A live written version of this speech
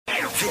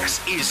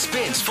This is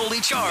Spins Fully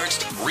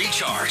Charged,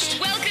 Recharged.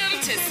 Welcome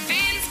to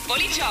Spins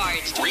Fully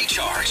Charged,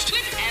 Recharged.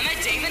 with Emma,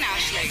 Dave and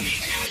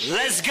Ashling.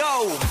 Let's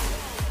go.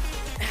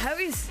 How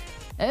is...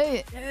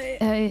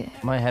 Hey.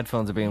 My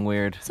headphones are being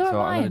weird, So are so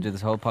I'm mine. going to do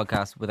this whole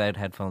podcast without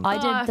headphones. I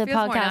did the it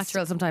feels more podcast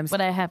natural sometimes.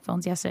 without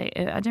headphones yesterday.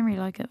 I didn't really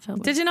like it. It felt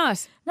weird. Did you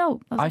not? No.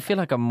 I feel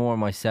like I'm more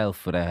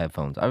myself without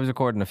headphones. I was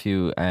recording a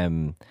few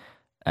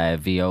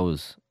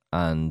VOs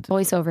and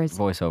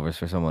voiceovers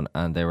for someone,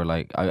 and they were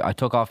like, I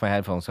took off my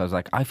headphones, so I was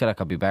like, I feel like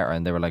I'll be better,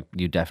 and they were like,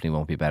 you definitely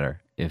won't be better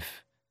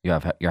if you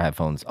have your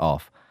headphones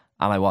off,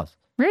 and I was.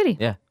 Really?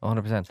 Yeah,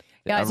 100%.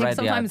 Yeah, I think read the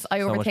sometimes ads I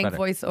so much overthink better.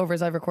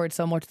 voiceovers. I've recorded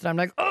so much that I'm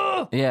like,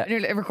 oh, Yeah. and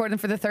you're recording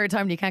for the third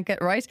time and you can't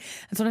get it right.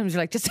 And sometimes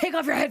you're like, just take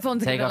off your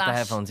headphones. and Take give it off a the lash.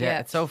 headphones. Yeah,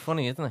 it's so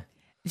funny, isn't it?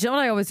 Do you know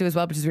what I always do as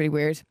well, which is really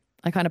weird?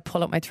 I kind of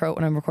pull up my throat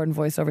when I'm recording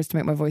voiceovers to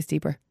make my voice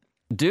deeper.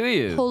 Do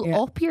you? Pull Yeah.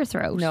 up your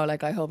throat. No,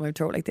 like I hold my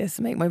throat like this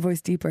to make my voice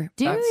deeper.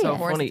 Do That's you? so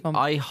Horse funny. pump.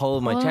 I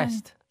hold my Why?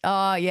 chest.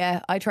 Oh,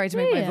 yeah. I try to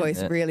make my Really?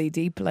 voice really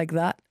deep like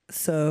that.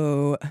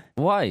 So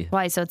Why?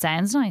 Why? So it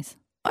sounds nice.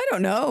 I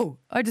don't know.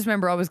 I just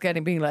remember always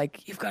being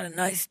like, you've got a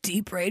nice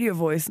deep radio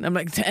voice. And I'm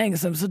like,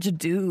 thanks, I'm such a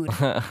dude.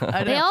 I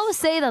don't They know. always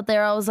say that.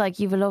 They're always like,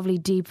 you've a lovely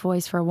deep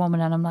voice for a woman.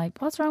 And I'm like,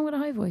 what's wrong with a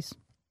high voice?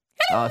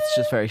 Oh, it's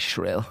just very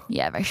shrill.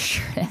 Yeah, very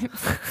shrill.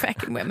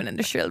 Fucking women in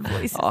the shrill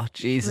voices. Oh,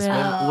 Jesus.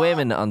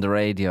 Women on the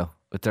radio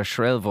with their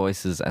shrill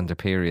voices and their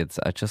periods,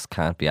 I just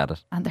can't be at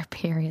it. And their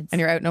periods. And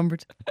you're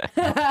outnumbered.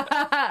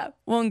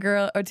 One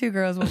girl or two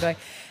girls, one guy.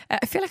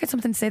 I feel like it's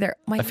something to say there.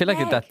 I feel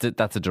like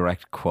that's a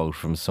direct quote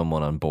from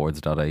someone on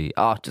boards.ie.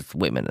 Oh, just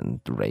women and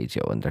the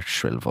radio and their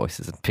shrill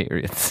voices and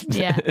periods.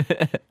 Yeah.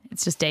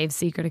 It's just Dave's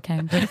secret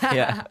account.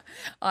 Yeah.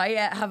 I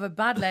have a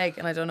bad leg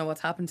and I don't know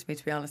what's happened to me,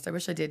 to be honest. I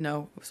wish I did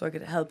know so I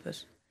could help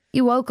it.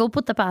 You woke up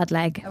with the bad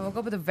leg. I woke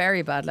up with a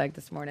very bad leg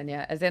this morning,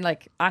 yeah. As in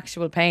like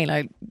actual pain.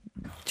 I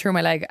threw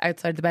my leg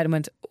outside the bed and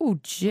went, oh,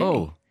 gee.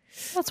 Oh,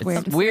 That's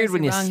weird. it's weird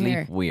when you Wrong sleep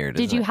here. weird.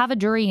 Did isn't you it? have a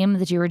dream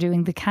that you were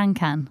doing the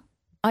can?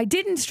 I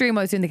didn't dream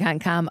I was doing the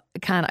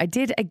can. I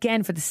did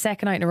again for the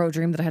second night in a row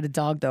dream that I had a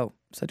dog though.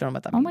 So I don't know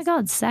what that Oh means. my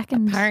God,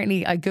 second.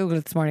 Apparently, I googled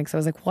it this morning because I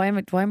was like, why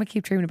am I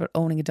keep dreaming about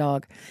owning a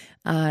dog?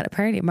 And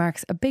apparently, it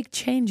marks a big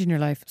change in your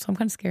life. So I'm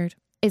kind of scared.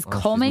 Is Oh,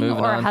 she's coming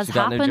moving or on. has She's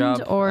got a new happened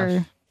job.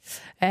 or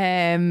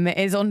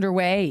Is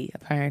underway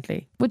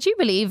apparently. would you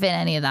believe in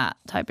any of that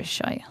type of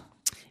shit?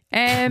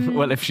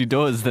 Well, if she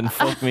does, then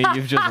fuck me.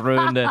 You've just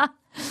ruined it.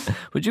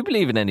 Would you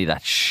believe in any of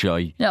that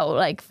shite? No,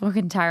 like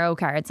fucking tarot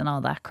cards and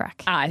all that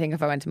crack. I think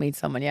if I went to meet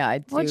someone, yeah,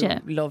 I Would do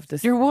you? love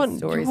this. Your one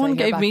stories I hear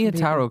gave back me from a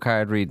people. tarot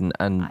card reading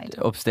I and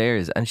don't.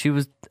 upstairs, and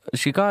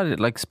she got it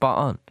like spot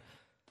on.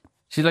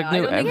 She like I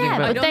knew don't think, everything Yeah, I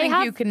about but it. don't they think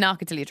have- you can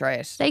knock it till you try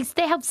it.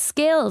 They have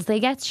skills. They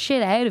get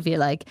shit out of you.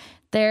 Like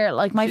they're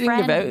like my She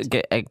friend.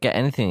 didn't get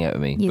anything out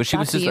of me. You- But she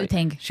was that's what just you like,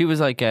 think. she was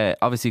like,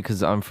 obviously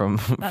because I'm from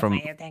what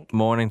you think.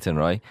 Mornington,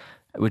 right,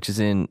 which is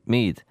in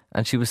Meath,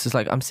 and she was just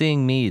like, I'm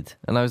seeing Meath,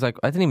 and I was like,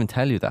 I didn't even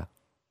tell you that.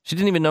 She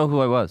didn't even know who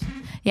I was.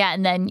 Yeah,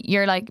 and then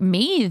you're like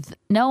Meath.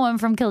 No, I'm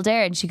from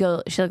Kildare, and she'll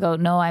go.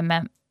 No,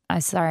 I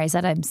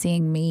said I'm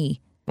seeing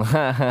me.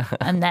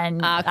 And then Come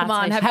that's on,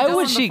 how have she- you How done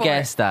would one she before?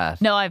 guess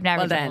that? No, I've never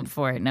Well done then. it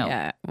before. No.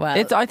 Yeah,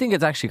 well, I think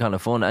it's actually kind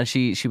of fun. And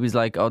she was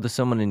like, oh, there's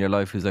someone in your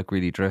life who's like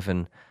really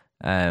driven.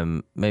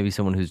 Maybe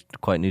someone who's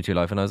quite new to your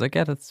life. And I was like,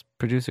 yeah, that's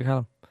producer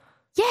Callum.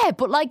 Yeah,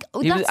 but like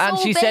He that's was, and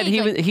so she vague. said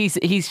he like,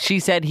 was. She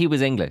said he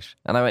was English,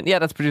 and I went, yeah,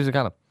 that's producer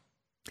Callum.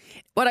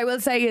 what I will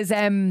say is,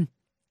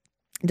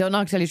 don't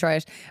knock till you try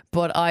it.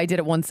 But I did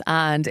it once,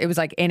 and it was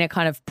like in a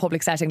kind of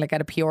public setting, like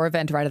at a PR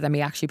event, rather than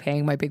me actually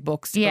paying my big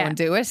bucks to go Yeah. and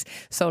do it.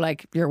 So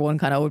like your one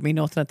kind of owed me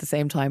nothing at the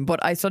same time.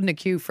 But I stood in a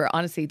queue for,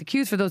 honestly, the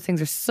queues for those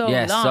things are so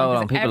Yeah, long. so 'cause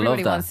long. People love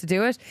everybody that. wants to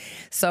do it.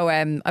 So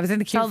I was in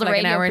the queue all for the like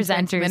an radio hour and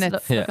 20 presenters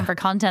minutes. looking for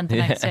content the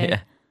next day. yeah.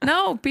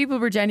 No, people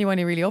were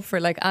genuinely really up for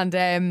it. Like,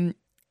 and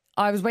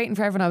I was waiting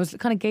for everyone. I was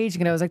kind of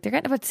gauging it. I was like, they're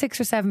getting about 6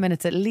 or 7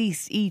 minutes at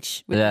least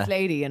each with Yeah. this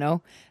lady, you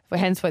know. But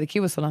hence why the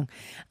queue was so long.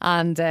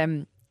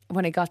 And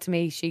when it got to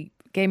me, she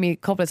gave me a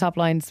couple of top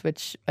lines,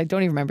 which I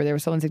don't even remember. They were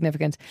so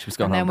insignificant. She was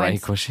going And on then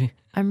break, was she?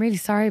 I'm really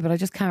sorry, but I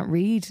just can't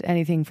read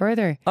anything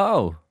further.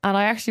 Oh, And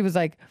I actually was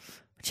like,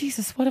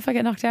 Jesus, what if I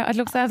get knocked out? It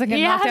looks like I get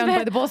Yeah, knocked down but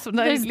by the bus when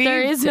I there's- leave.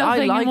 there is See, I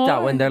nothing like more.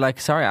 that when they're like,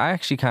 sorry, I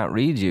actually can't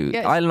read you.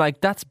 Yes. I'm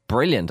like, that's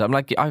brilliant. I'm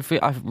like, I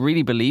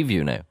really believe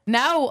you now.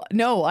 Now,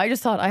 no, I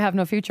just thought I have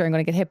no future. I'm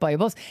going to get hit by a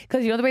bus.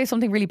 Because you know the way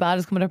something really bad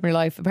is coming up in your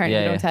life, apparently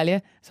Yeah, they don't yeah. tell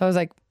you. So I was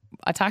like,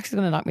 a taxi's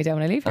going to knock me down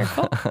when I leave here.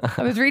 Cool.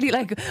 I was really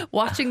like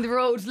watching the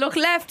road. Look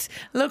left,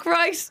 look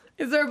right.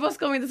 Is there a bus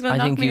coming that's going I to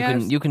knock think me you out?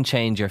 can you can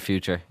change your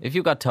future. If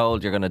you got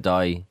told you're going to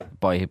die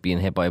by being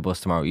hit by a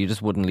bus tomorrow, you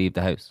just wouldn't leave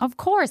the house. Of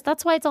course,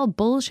 that's why it's all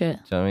bullshit.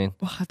 Do you know what I mean?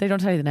 Oh, they don't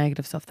tell you the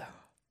negative stuff though.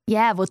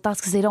 Yeah, but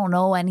that's because they don't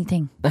know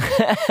anything.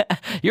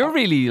 You're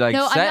really like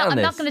No, set on I'm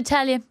this. not going to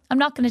tell you. I'm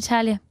not going to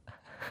tell you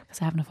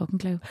because I haven't a fucking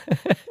clue.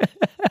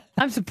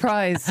 I'm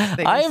surprised. that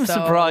I you're am so-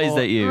 surprised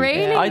at you.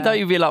 Really? I thought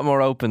you'd be a lot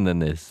more open than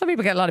this. Some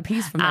people get a lot of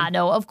peace from them.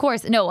 No, of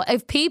course. No,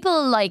 if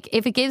people like,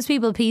 if it gives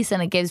people peace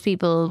and it gives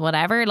people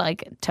whatever,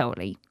 like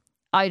totally.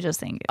 I just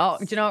think. Oh,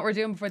 do you know what we're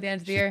doing before the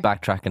end of the year?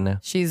 Backtracking now.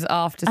 She's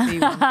off to see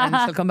one, and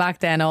she'll come back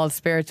then all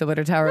spiritual with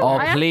her tower. Oh,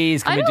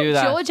 please, can we do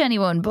that? I don't judge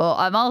anyone, but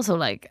I'm also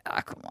like,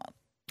 come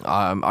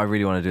on. I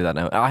really want to do that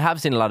now. I have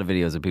seen a lot of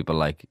videos of people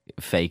like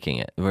faking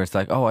it, where it's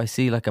like, oh, I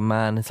see like a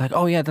man. It's like,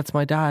 oh yeah, that's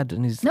my dad,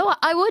 and he's No,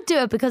 I would do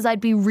it because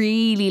I'd be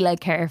really like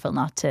careful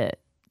not to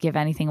give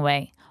anything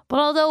away. But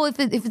although if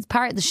it's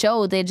part of the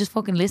show, they'd just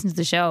fucking listen to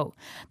the show.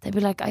 They'd be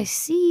like, I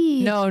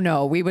see.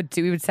 No, we would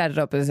set it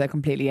up as a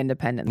completely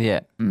independent. yeah.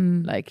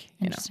 Like,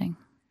 you know. Interesting.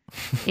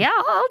 Yeah,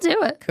 I'll do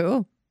it.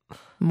 Cool.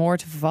 More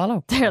to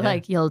follow. They're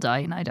like, you'll die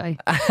and I die.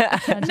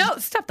 No,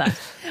 stop that.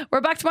 We're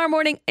back tomorrow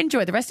morning.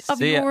 Enjoy the rest of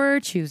See ya. your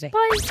Tuesday.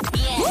 Bye.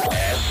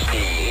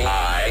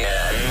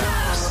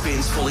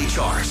 Spins Fully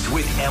Charged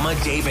with Emma,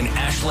 Dave, and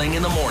Ashling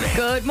in the morning.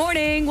 Good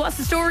morning. What's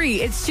the story?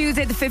 It's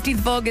Tuesday, the 15th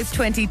of August,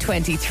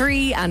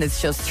 2023, and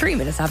it's just 3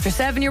 minutes after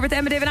 7. You're with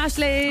Emma, Dave, and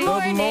Ashling.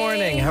 Good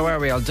morning. How are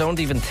we all? Don't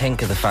even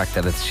think of the fact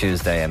that it's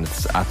Tuesday and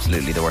it's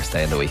absolutely the worst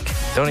day of the week.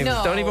 Don't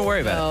even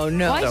worry about it.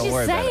 No. Why'd Don't you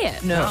worry say about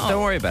it? No.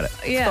 Don't worry about it.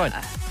 It's Yeah.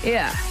 fine.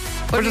 Yeah.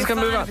 We're just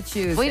gonna move on.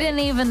 I didn't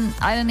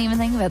even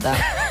think about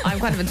that. I'm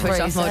kind of in switch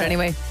Where off you mode said it.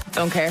 anyway.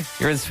 Don't care.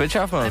 You're in switch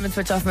off mode. I'm in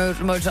switch off mode.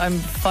 I'm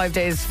 4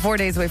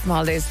 days away from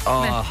holidays.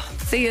 Oh.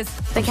 See you.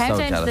 The countdown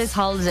to jealous. this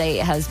holiday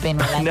has been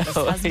relentless,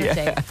 hasn't it,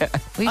 yeah. Dave?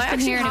 We've I been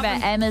actually hearing about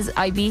haven't- Emma's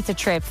Ibiza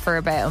trip for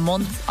about a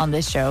month on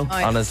this show.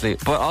 Honestly,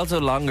 but also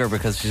longer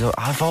because she's.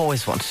 I've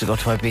always wanted to go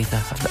to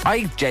Ibiza.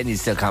 I genuinely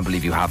still can't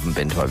believe you haven't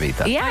been to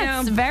Ibiza. I Yeah,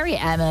 it's am. very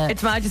Emma.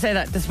 It's mad you say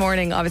that this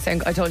morning.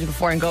 Obviously, I told you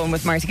before I'm going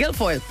with Marty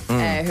Guilfoyle,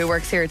 who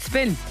works here at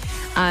Spin.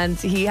 And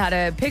he had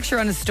a picture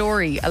on his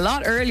story a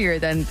lot earlier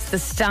than the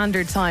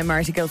standard time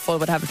Marty Guilfoyle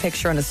would have a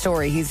picture on his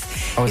story. He's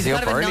is kind he of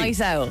up a early? night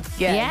owl.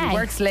 Yeah, Yeah. he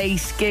works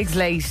late, gigs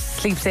late,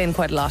 sleeps in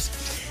quite a lot.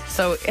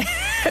 So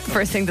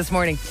first thing this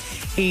morning,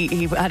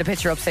 he had a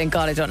picture up saying,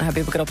 God, I don't know how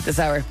people get up at this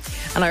hour.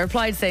 And I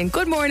replied saying,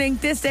 good morning,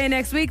 this day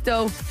next week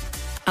though.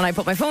 And I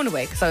put my phone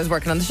away because I was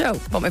working on the show.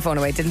 Put my phone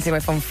away, didn't see my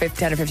phone for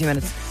 10 or 15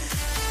 minutes.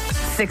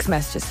 6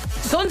 messages.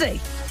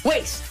 Sunday.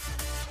 Wait.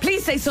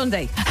 Please say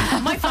Sunday.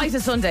 My flight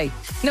is Sunday.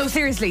 No,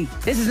 seriously,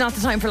 this is not the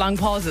time for long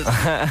pauses. And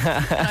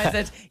I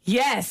said,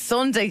 yes,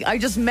 Sunday. I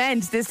just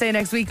meant this day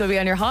next week will be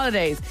on your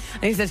holidays.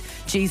 And he said,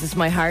 Jesus,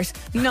 my heart,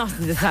 not at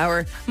this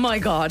hour. My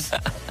God.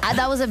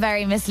 That was a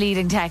very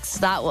misleading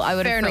text. That I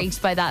would Fair have enough.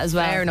 freaked by that as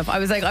well. Fair enough. I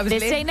was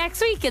This day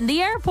next week in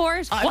the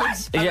airport.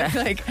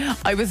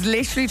 I was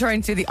literally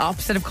trying to do the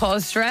opposite of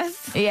cause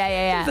stress. Yeah.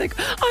 I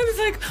was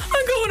like,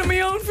 I'm going on my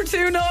own for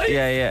 2 nights.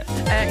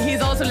 Yeah. He's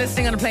also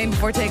listening on a plane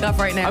before takeoff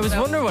right now. I was so-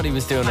 wondering what he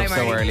was doing Hi, up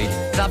so Marty. early.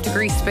 He's off to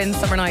Greece, spin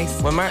summer night.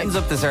 When Martin's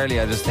up this early,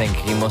 I just think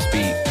he must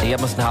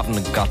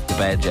haven't got to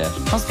bed yet.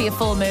 Must be a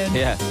full moon.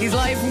 Yeah. He's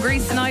live from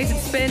Greece tonight at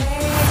Spin.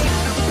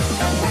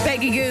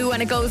 Peggy Goo,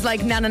 and it goes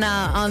like na na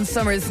na on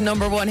Summer's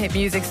 #1 hit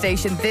music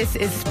station. This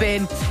is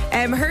Spin.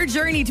 Her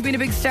journey to being a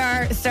big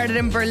star started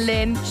in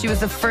Berlin. She was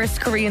the first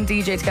Korean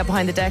DJ to get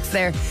behind the decks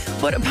there.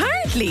 But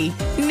apparently,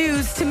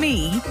 news to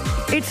me,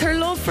 it's her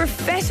love for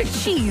feta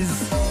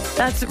cheese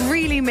that's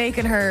really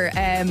making her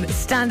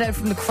stand out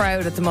from the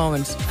crowd at the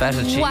moment.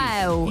 Feta cheese.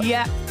 Wow.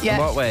 Yeah. In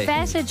what way?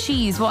 Feta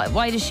cheese.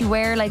 Why does she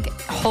wear like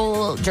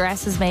whole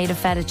dresses made of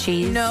feta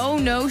cheese?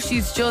 No,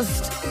 she's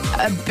just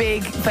a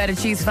big feta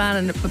cheese fan,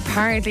 and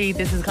apparently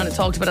this is kind of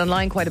talked about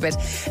online quite a bit.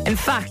 In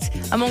fact,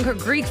 among her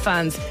Greek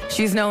fans,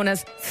 she's known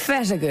as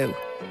Feta Goo.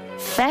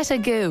 Feta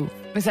goo.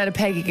 Instead of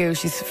Peggy Goo,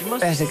 she's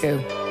Feta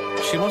Goo.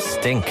 She must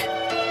stink.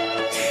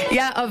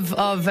 Yeah,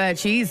 of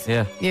cheese.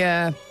 Yeah.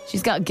 Yeah,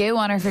 She's got goo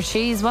on her for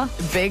cheese. What?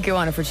 big goo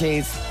on it for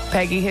cheese.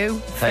 Peggy who?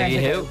 Peggy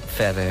Feta who? Goo.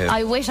 Feta who?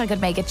 I wish I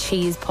could make a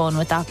cheese pun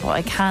with that, but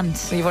I can't.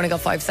 You've only got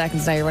 5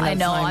 seconds now. You're running I out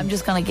know. of time. I'm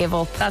just gonna give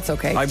up. That's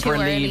okay. I too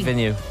believe early. in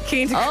you.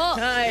 Keen to Oh.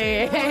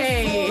 hey.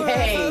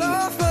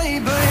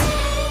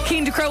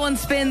 Keen to Crow on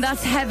Spin,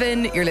 that's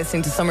heaven. You're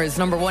listening to Summer's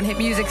 #1 hit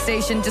music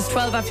station. Just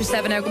 12 after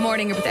 7 now. Good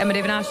morning. You're with Emma,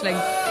 Dave, and Ashling.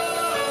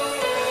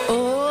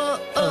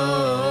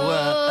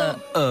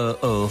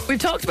 We've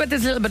talked about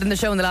this a little bit in the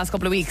show in the last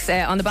couple of weeks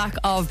on the back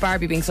of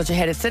Barbie being such a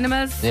hit at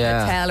cinemas.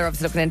 Yeah. Mattel are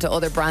obviously looking into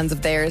other brands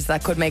of theirs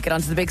that could make it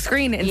onto the big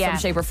screen in Yeah. some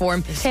shape or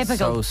form.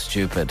 Typical. So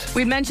stupid.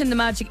 We'd mentioned the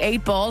Magic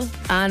 8 Ball,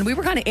 and we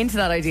were kind of into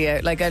that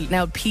idea, like a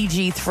now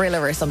PG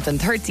thriller or something,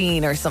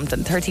 13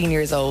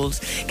 years old.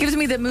 Gives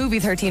me the movie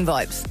 13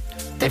 vibes.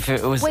 If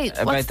it was Wait,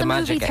 about what's the the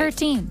movie magic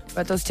 13?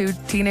 About those 2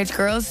 teenage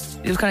girls.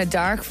 It was kind of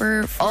dark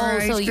for our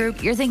Oh, so age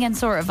group. you're thinking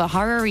sort of a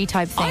horror-y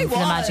type thing for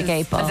the Magic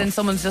 8 Ball. As in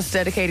someone's just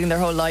dedicating their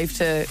whole life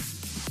to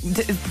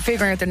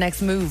figuring out their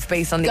next move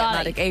based on the Got it.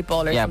 Magic 8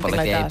 Ball or Yeah, something but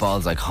like the that. 8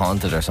 ball's like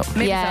haunted or something.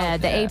 Maybe yeah, so.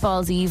 the 8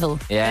 Ball's evil.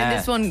 Yeah. And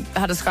this one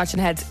had a scratching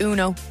head.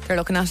 Uno, they're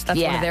looking at. That's one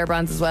Yeah. of their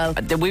brands as well.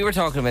 We were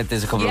talking about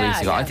this a couple of Yeah, weeks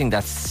ago. yeah. I think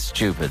that's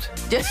stupid.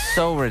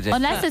 So ridiculous.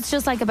 Unless it's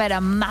just like about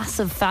a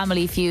massive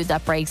family feud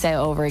that breaks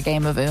out over a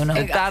game of Uno.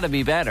 That'd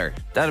be better.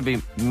 That'd be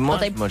But much,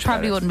 they much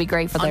probably better. wouldn't be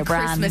great for on their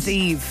brand. Christmas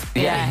Eve.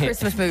 Yeah.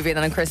 Christmas movie, and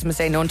then on Christmas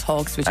Day, no one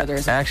talks to each other.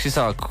 I actually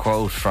saw a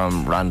quote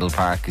from Randall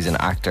Park, who's an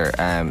actor.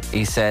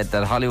 He said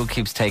that Hollywood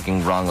keeps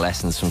taking wrong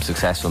lessons from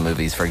successful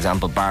movies. For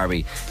example,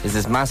 Barbie is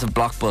this massive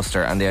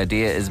blockbuster, and the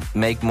idea is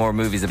make more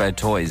movies about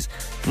toys.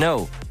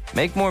 No.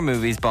 Make more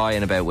movies by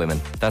and about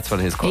women. That's what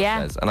his quote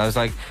says. And I was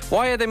like,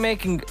 why are they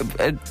making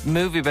a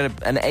movie about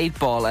an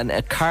 8-ball and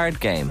a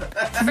card game?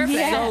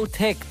 So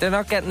thick. They're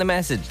not getting the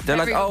message. They're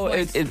Very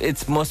like, good point.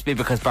 it must be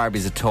because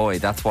Barbie's a toy.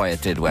 That's why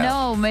it did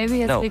well. No,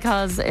 maybe it's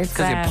because it's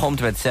Because you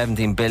pumped about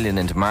 17 billion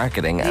into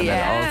marketing and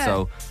then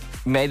also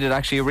made it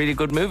actually a really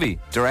good movie.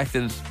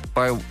 Directed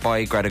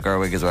by Greta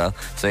Gerwig as well.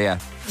 So yeah.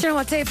 Do you know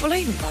what, Dave?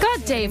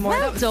 God, Dave,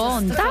 well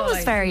done. That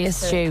was very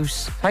astute.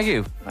 Thank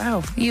you.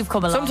 Wow. You've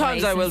come a long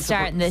Sometimes way I will since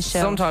starting this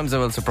show. Sometimes I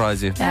will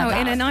surprise you. Now,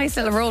 in a nice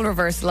little role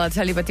reversal, I'll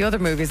tell you about the other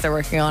movies they're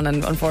working on,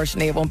 and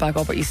unfortunately, it won't back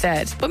up what you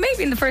said. But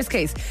maybe in the first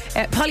case,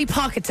 Polly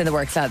Pocket's in the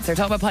works, lads. They're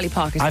talking about Polly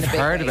Pocket. I've in a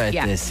big heard way.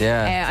 about this,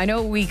 yeah. I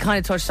know we kind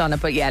of touched on it,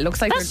 but yeah, it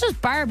looks like That's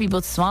just Barbie,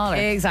 but smaller.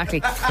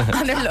 exactly.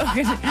 And they're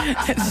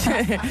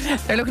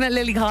looking at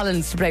Lily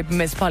Collins to play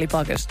Miss Polly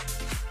Pocket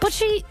But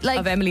she,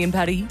 of Emily and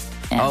Paddy.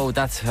 Oh,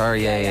 that's her,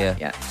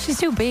 yeah. she's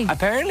too big.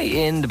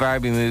 Apparently in the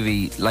Barbie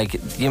movie, like,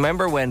 you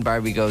remember when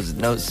Barbie goes,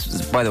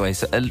 by the way,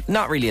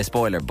 not really a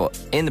spoiler, but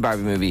in the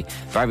Barbie movie,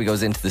 Barbie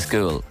goes into the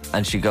school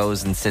and she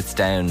goes and sits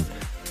down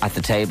at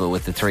the table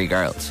with the 3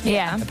 girls.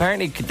 Yeah.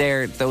 Apparently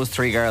those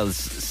 3 girls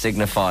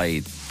signify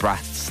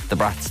Bratz, the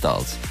Bratz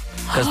dolls.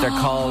 Because they're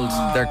called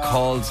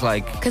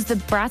like... Because the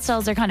Bratz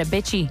dolls are kind of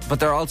bitchy. But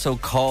they're also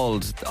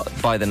called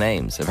by the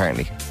names,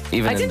 apparently.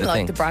 Even I in didn't the like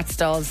thing. the Bratz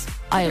dolls.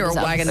 I They were was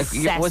wagon.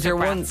 obsessed Was your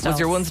with one? Bratz Was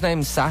your dolls. one's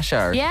name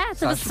Sasha? Or Yeah,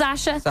 so it was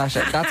Sasha.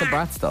 Sasha. That's a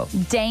Bratz doll.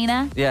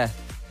 Dana. Yeah.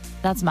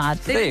 That's mad.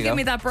 They There didn't you give go.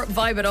 me that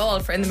vibe at all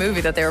in the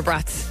movie that they were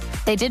brats.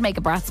 They did make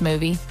a Bratz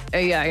movie.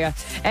 Yeah.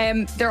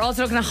 They're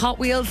also looking at Hot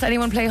Wheels.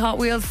 Anyone play Hot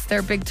Wheels?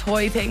 They're big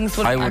toy things.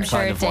 I would I'm kind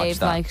sure of watch Dave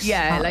that. likes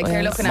Yeah, Hot like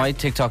they're Wheels. looking at My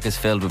TikTok is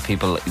filled with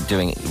people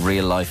doing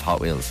real life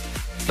Hot Wheels.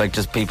 Like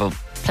just people,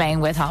 playing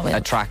with Hot Wheels.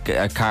 a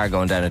car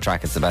going down a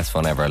track. It's the best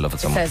fun ever. I love it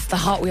so much. says the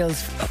Hot Wheels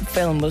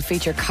film will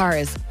feature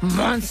cars,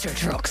 monster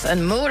trucks,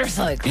 and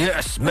motorcycles.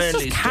 Yes, It's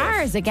smelly just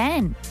cars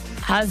again.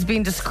 Has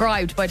been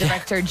described by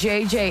director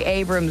J.J.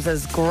 Abrams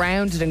as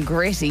grounded and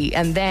gritty,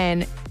 and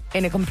then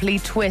in a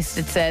complete twist,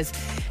 it says,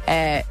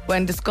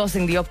 when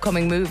discussing the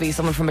upcoming movie,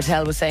 someone from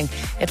Mattel was saying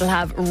it'll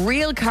have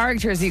real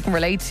characters you can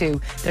relate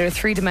to that are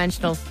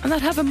 3-dimensional and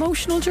that have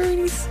emotional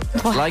journeys.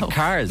 Like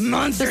cars.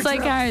 Monster Just like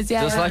trucks. cars,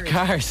 yeah. Just like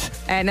cars.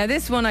 Now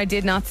this one I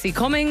did not see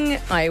coming.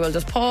 I will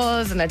just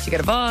pause and let you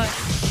get a vibe.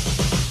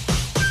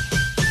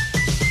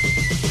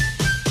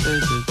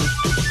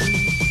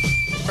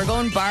 We're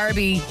going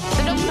Barbie.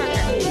 The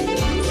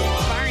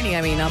Nutcracker. Barney,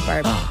 I mean, not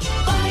Barbie.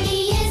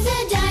 Barney is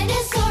a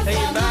dinosaur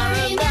from our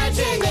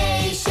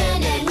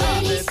imagination, and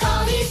when he's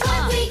tall, he's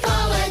what we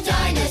call a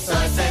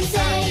dinosaur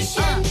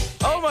sensation.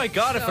 Oh my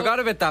God, I forgot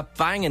about that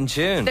banging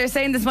tune. They're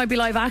saying this might be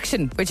live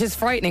action, which is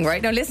frightening,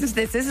 right? Now listen to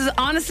this. This has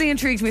honestly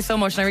intrigued me so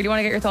much, and I really want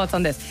to get your thoughts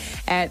on this.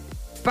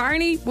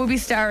 Barney will be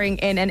starring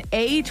in an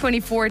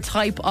A24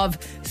 type of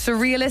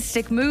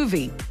surrealistic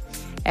movie.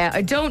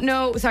 I don't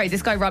know. Sorry,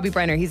 this guy, Robbie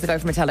Brenner, he's the guy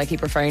from Mattel I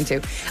keep referring to.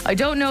 I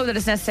don't know that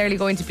it's necessarily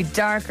going to be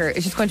darker.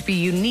 It's just going to be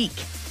unique.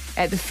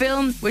 The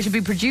film, which will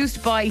be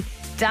produced by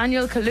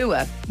Daniel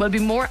Kaluuya, will be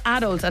more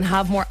adult and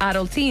have more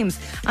adult themes.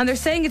 And they're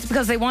saying it's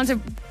because they want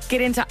to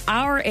get into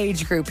our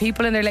age group,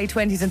 people in their late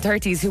 20s and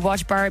 30s who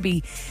watched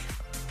Barbie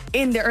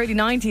in the early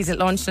 90s. It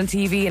launched on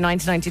TV in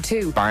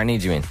 1992. Barney,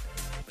 do you mean?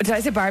 Did I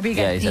say Barbie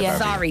again? Yeah, you said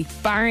Barbie.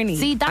 Sorry, Barney.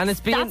 See, And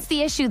it's that's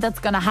the issue that's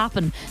going to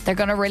happen. They're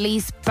going to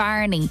release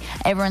Barney.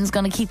 Everyone's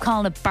going to keep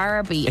calling it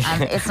Barbie,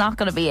 and it's not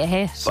going to be a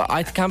hit. But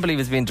I can't believe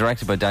it's being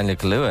directed by Daniel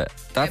Kaluuya.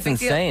 That's big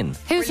deal. insane.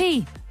 Who's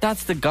he?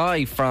 That's the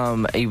guy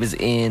from, he was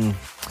in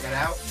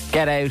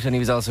Get Out, and he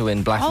was also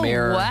in Black Oh,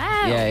 Mirror.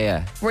 wow.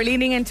 Yeah. We're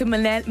leaning into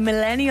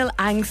millennial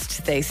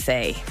angst, they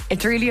say.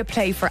 It's really a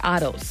play for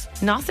adults.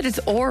 Not that it's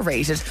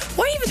R-rated.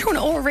 Why are you even throwing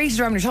R-rated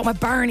around when you're talking about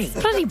Barney?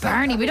 Bloody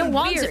Barney. We don't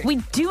want Weird. it. We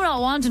do not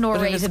want an But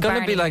R-rated if it's going to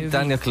Barney be like movie.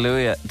 Daniel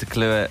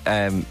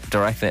Kaluuya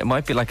directing it, it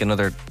might be like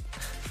another,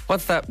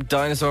 what's that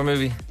dinosaur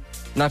movie?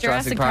 Not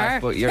Jurassic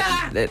Park. Park,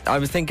 but I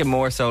was thinking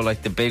more so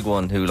like the big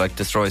one who like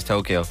destroys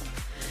Tokyo.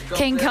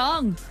 King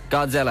Kong.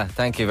 Godzilla,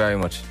 thank you very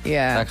much.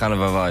 Yeah. That kind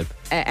of a vibe.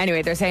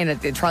 Anyway, they're saying that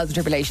the trials and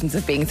tribulations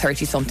of being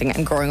 30-something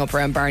and growing up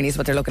around Barney is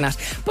what they're looking at.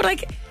 But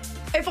like,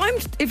 if I'm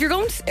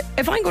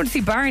going to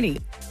see Barney,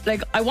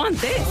 like, I want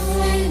this.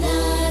 I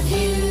love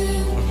you,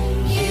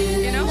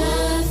 You know?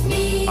 love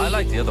me. I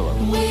like the other one.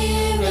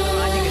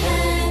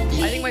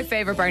 I think my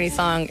favourite Barney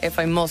song, if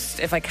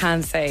I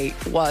can say,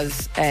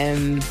 was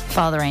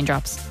Follow the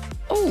Raindrops.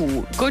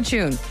 oh, good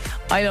tune.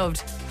 I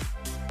loved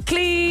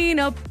Clean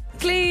Up,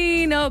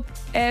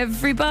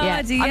 everybody. Yeah.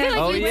 I feel like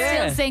Oh, you'd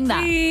yeah. still sing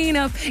that. Clean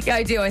up. Yeah,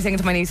 I do. I sing it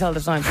to my niece all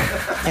the time.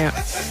 Yeah.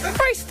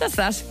 Right, that's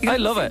that. I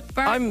love it.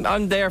 Barney.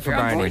 I'm there for You're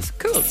on Barney. board.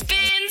 Cool.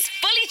 Spins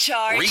Fully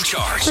Charged.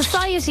 Recharged.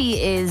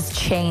 Society is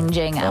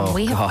changing, and Oh,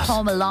 we have God.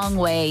 come a long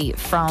way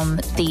from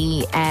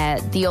the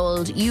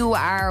old "you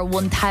are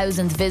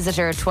 1,000th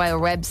visitor to our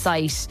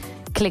website,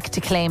 click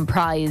to claim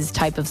prize"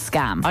 type of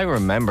scam. I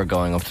remember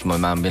going up to my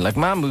mum and being like,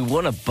 "Mum, we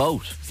won a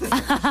boat." She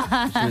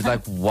was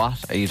like, "What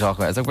are you talking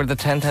about?" I was like, "We're the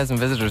 10,000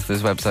 visitors to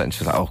this website." And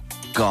she was like, "Oh,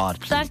 God,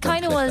 please That don't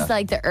kind of click was that."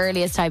 like the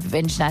earliest type of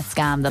internet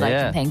scam that I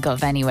Yeah. can think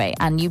of anyway.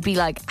 And you'd be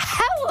like, how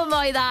am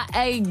I that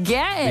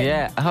again?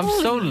 Yeah, I'm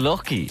so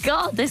lucky.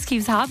 God, this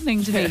keeps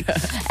happening to me.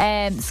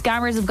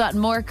 Scammers have gotten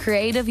more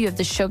creative. You have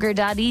the sugar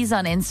daddies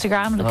on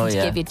Instagram looking to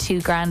yeah. give you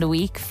 $2,000 a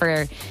week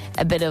for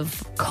a bit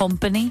of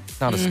company.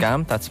 Not a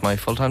scam. That's my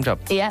full-time job.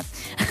 Yeah,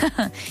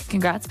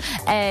 congrats.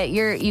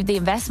 You've the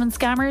investment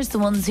scammers, the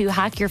ones who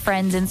hack your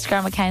friends'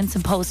 Instagram accounts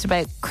and post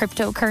about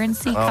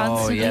cryptocurrency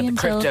constantly yeah, the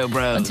crypto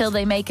bros. until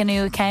they make a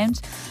new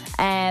account.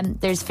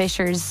 There's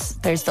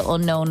phishers, there's the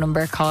unknown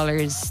number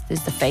callers,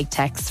 there's the fake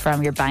texts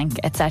from your bank,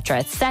 etc.,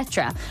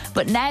 etc.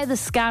 But now the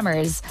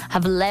scammers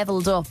have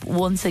leveled up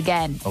once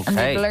again, and Okay.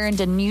 they've learned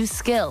a new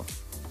skill.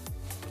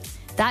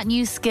 That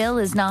new skill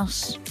is not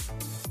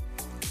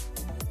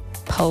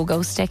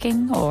pogo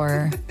sticking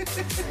or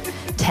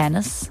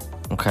tennis.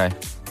 Okay.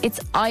 It's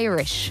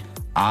Irish.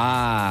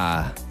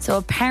 Ah. So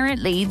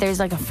apparently there's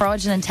like a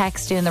fraudulent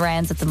text doing the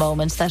rounds at the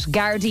moment that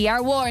Gardaí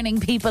are warning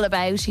people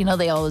about. You know,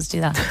 they always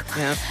do that.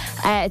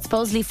 Yeah. It's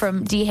supposedly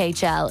from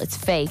DHL. It's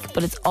fake,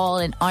 but it's all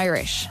in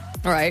Irish.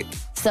 Right.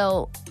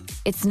 So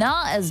it's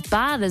not as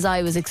bad as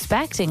I was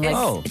expecting. Like,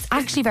 Oh. it's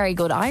actually very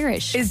good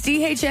Irish. Is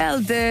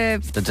DHL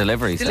the The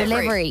delivery. stuff.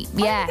 Delivery,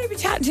 yeah. Why would they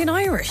be chatting to you in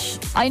Irish?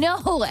 I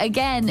know,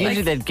 again. Usually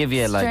like, they'd give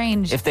you like,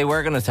 strange. if they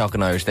were going to talk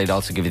in Irish, they'd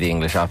also give you the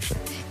English option.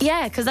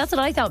 Yeah, because that's what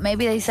I thought.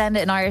 Maybe they send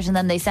it in Irish and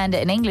then they send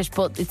it in English,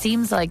 but it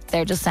seems like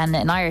they're just sending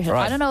it in Irish.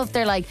 Right. I don't know if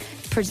they're like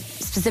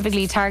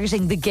specifically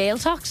targeting the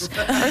Gaeilge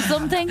or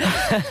something.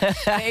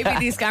 Maybe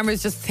these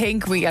scammers just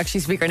think we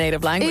actually speak our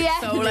native language. Yeah,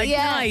 So like,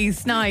 yeah.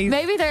 nice.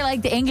 Maybe they're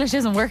like, the English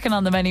isn't working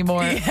on them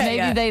anymore. Maybe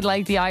yeah. they'd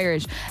like the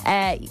Irish.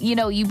 You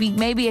know, you'd be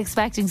maybe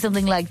expecting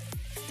something like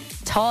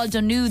Tá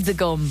do nudes a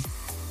gum,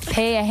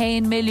 pay a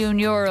 €1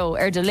 million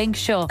or the link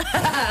show,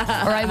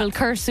 or I will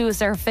curse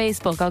us our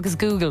Facebook, agus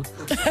Google.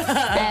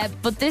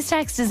 But this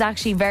text is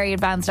actually very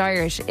advanced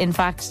Irish. In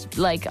fact,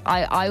 like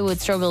I would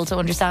struggle to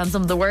understand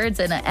some of the words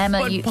in it. Emma,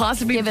 But you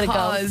possibly give it a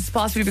go.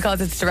 because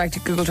it's direct to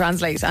Google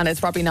Translate and it's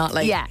probably not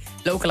like Yeah.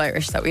 local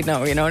Irish that we'd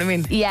know, you know what I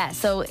mean? Yeah,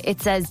 so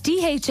it says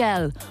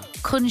DHL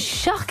chun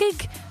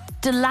seachig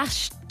de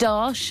leis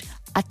dáis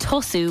a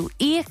tosú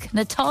íoc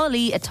na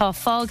tálaí atá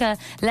fága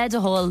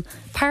ledahol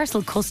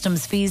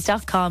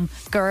parcelcustomsfees.com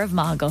gurv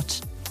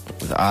magot.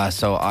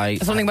 So I.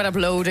 Something about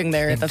uploading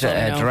there. That's all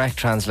I know. Direct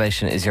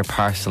translation is your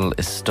parcel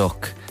is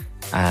stuck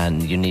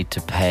and you need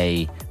to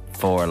pay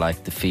for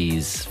like the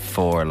fees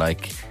for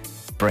like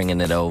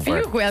bringing it over.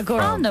 You're well good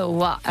I on. know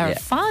what our Yeah,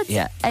 fads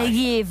yeah. a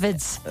David.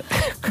 It's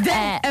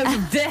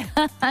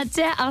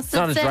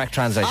not a direct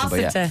translation, but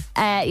yeah.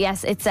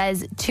 Yes, it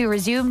says to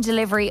resume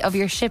delivery of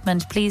your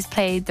shipment, please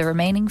pay the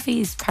remaining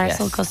fees.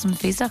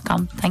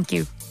 Parcelcustomsfees.com. Thank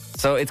you.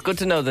 So it's good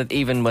to know that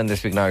even when they're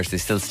speaking Irish, they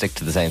still stick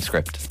to the same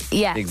script.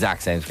 Yeah. The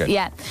exact same script.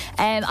 Yeah.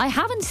 I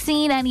haven't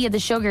seen any of the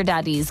sugar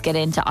daddies get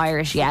into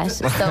Irish yet.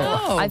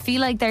 So I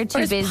feel like they're too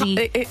Where's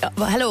busy.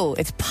 well, hello,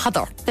 it's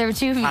Padder. They're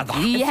too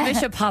yeah.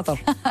 Bishop Padder.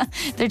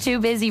 They're too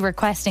busy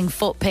requesting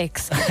foot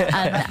pics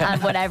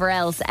and whatever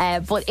else.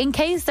 But in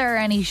case there are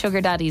any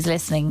sugar daddies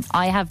listening,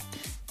 I have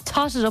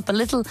totted up a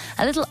little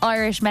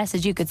Irish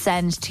message you could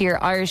send to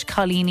your Irish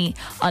Colleeny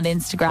on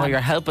Instagram. Oh, you're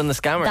helping the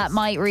scammers. That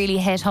might really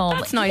hit home.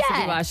 That's nice of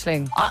you,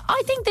 Aisling.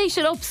 I think they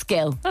should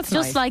upskill. That's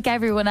just nice. like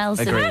everyone else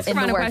in, Agreed. Ask in a the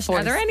random workforce.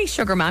 question. Are there any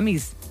sugar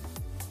mammies?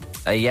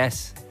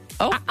 Yes.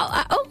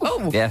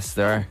 Oh. Yes,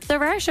 there are.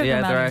 There are sugar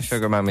Yeah, there are mammies.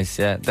 sugar mummies.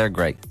 Yeah, they're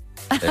great.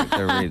 They're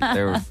really,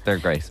 they're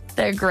great.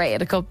 They're great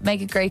at a cup.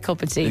 Make a great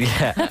cup of tea.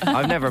 Yeah,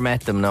 I've never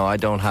met them. No, I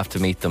don't have to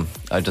meet them.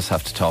 I just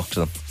have to talk to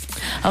them.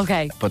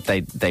 Okay. But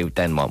they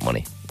then want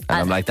money. And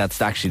I'm like, that's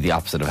actually the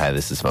opposite of how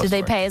this is supposed Do to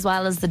they work. pay as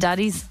well as the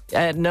daddies?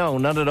 No,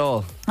 not at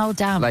all. Oh,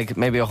 damn. Like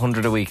maybe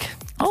 100 a week.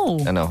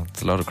 Oh. I know,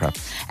 it's a load of crap.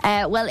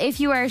 Well,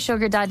 if you are a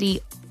sugar daddy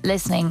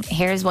listening,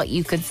 here's what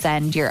you could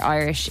send your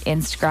Irish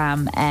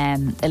Instagram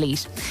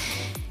elite.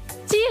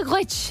 Dia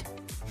Gwitch.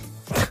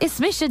 Is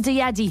Misha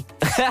Diadi.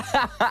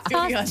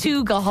 Tá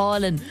tú go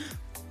hálinn.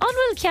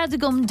 Anwyl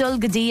ceadagum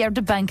dulgadí ar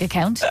the bank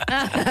account.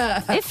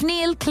 If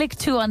Neil click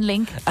to on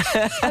link,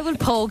 I will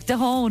poke the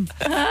hone.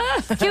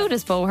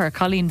 Cutest bow her,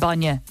 Colleen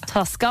Banya.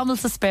 Tá scammel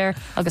sa spare,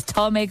 agus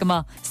tá mega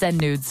ma send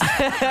nudes.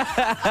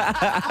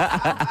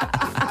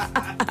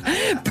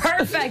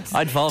 Perfect.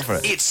 I'd fall for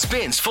it. It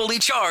spins fully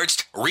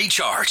charged,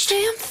 recharged.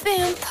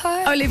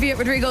 Olivia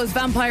Rodrigo's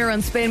Vampire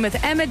on Spin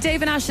with Emma.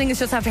 David Aisling is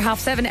just after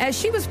 7:30.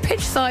 She was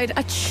pitch side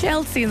at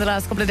Chelsea in the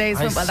last couple of days.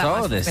 I Well, that saw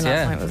must have this, been last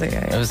yeah. night, was it?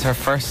 Yeah, It was her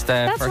first,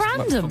 first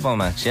random. football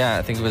match. Yeah,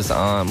 I think it was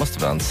on, must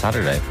have been on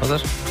Saturday, was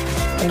it?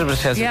 When did it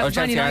was Chelsea? Yeah, it oh, was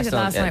Man Chelsea United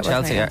Arsenal. last Yeah, night,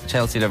 wasn't Chelsea, it?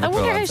 Chelsea I Liverpool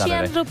wonder on how she Saturday.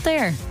 ended up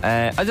there.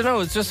 I don't know, it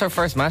was just her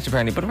first match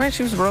apparently, but apparently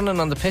she was running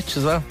on the pitch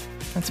as well.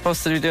 Not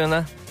supposed to be doing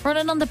that.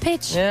 Running on the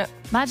pitch. Yeah.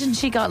 Imagine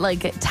she got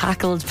like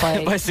tackled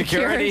by, By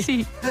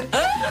security.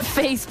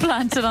 Face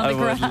planted on I the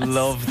grass. would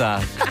love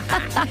that.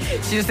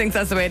 She just thinks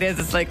that's the way it is.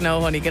 It's like, no,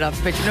 honey, get off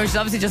the picture. No, she's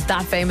obviously just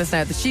that famous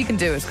now that she can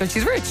do it because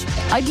she's rich.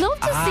 I'd love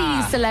to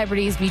see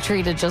celebrities be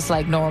treated just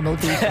like normal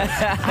people.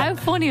 How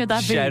funny would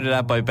that be? Shouted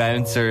at by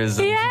bouncers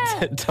and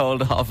Yeah.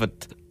 told off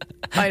it.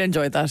 I'd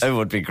enjoy that. It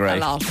would be A great.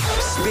 lot.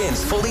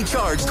 Spins Fully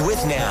Charged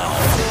with Now.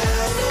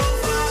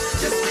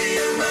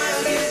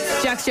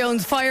 Jax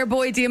Jones,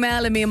 Fireboy,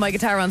 DML, and me and my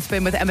guitar on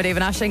Spin with Emma,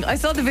 David Ashling. I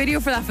saw the video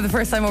for that for the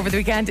first time over the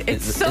weekend.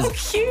 It's so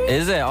cute.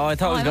 Is it? Oh, I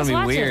thought I it was going must to be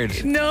watch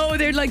weird. No,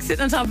 they're like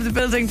sitting on top of the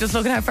building, just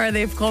looking how far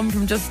they've come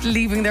from just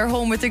leaving their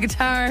home with their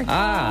guitar.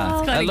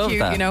 Ah, It's I kinda love cute,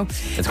 that. you know.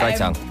 It's a great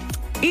song.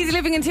 Easy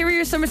Living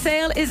Interior Summer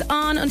Sale is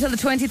on until the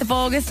 20th of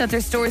August at their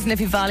stores in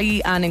Liffey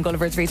Valley and in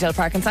Gulliver's Retail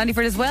Park in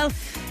Sandyford as well.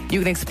 You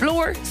can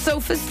explore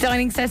sofas,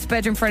 dining sets,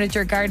 bedroom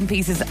furniture, garden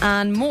pieces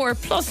and more.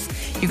 Plus,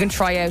 you can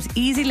try out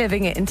Easy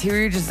Living at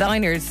Interior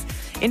Designer.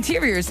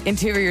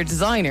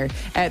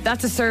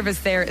 That's a service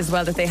there as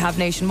well that they have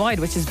nationwide,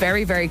 which is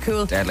very, very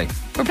cool. Deadly.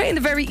 We're playing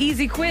the very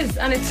easy quiz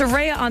and it's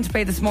Soraya on to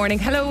play this morning.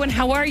 Hello and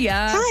how are you?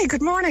 Hi,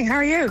 good morning. How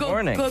are you? Good,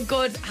 Morning.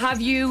 Good.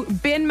 Have you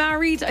been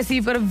married? I see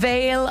you've got a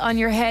veil on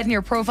your head in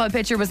your profile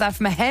picture. Was that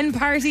from a hen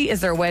party? Is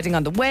there a wedding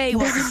on the way?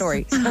 What's the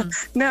story?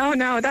 No,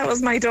 that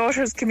was my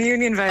daughter's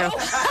communion veil.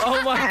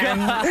 Oh my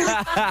God.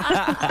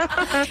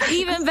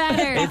 Even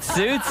better. It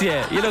suits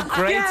you. You look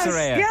great,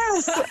 Soraya.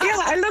 Yes. Yeah,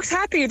 I looked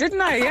happy,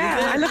 didn't I?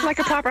 Yeah, I looked like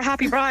a proper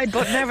happy bride,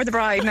 but never the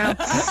bride now.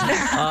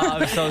 Oh,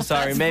 I'm so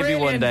sorry. That's Maybe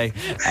one day.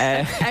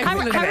 brilliant. How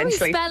are we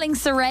eventually. spelling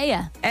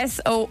Soraya?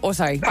 S-O... Oh,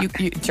 sorry.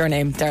 It's your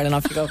name, darling.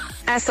 Off you go.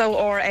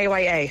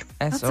 SORAYA.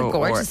 That's a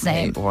gorgeous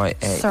name. Soraya.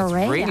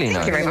 Soraya. Really Thank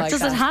nice. you very much.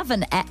 Does it have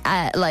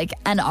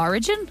an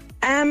origin?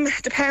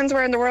 Depends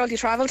where in the world you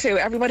travel to.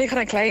 Everybody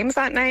kind of claims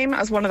that name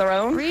as one of their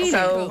own. Really?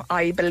 So Cool.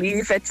 I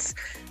believe it's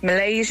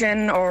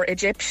Malaysian or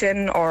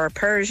Egyptian or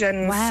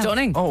Persian. Wow.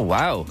 Stunning. Oh,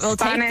 wow. We'll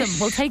take them. Spanish.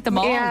 We'll take them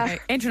all. Yeah.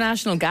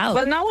 International gal.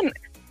 Well,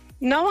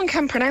 no one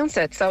can pronounce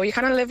it, so you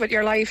kind of live with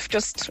your life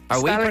just Are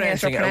we spelling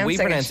pronouncing it it? or Are we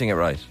pronouncing it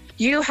right?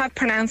 You have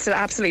pronounced it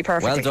absolutely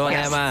perfectly. Well done,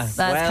 yes. Emma.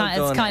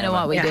 That's kind of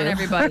what we Yeah, do.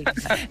 everybody.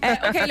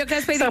 Okay, look,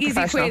 let's play the So easy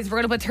professional. quiz. We're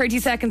going to put 30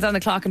 seconds on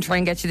the clock and try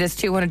and get you this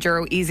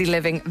 €200 Easy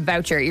Living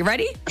voucher. You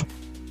ready?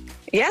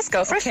 Yes,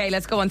 go for Okay,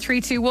 let's go on 3,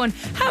 2, 1.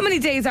 How many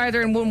days are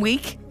there in 1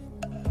 week?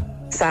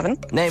 it. 7.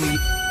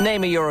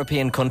 Name a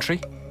European country.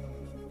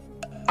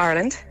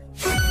 Ireland.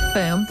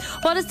 Boom.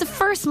 What is the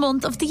first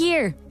month of the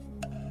year?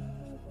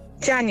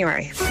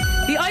 January.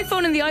 The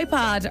iPhone and the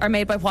iPad are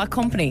made by what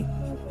company?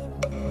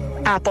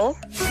 Apple.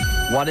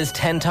 What is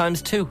 10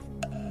 times 2?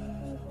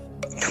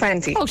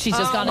 20. Oh, she's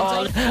just gone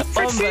into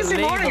For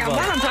Tuesday morning, I'm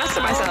well impressed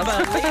with myself.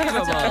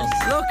 Unbelievable.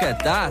 Look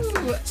at that.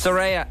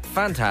 Soraya,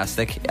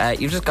 fantastic.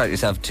 You've just got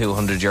yourself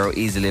 €200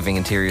 Easy Living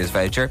Interiors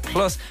voucher.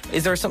 Plus,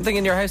 is there something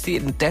in your house that you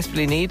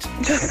desperately need?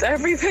 Just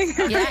everything.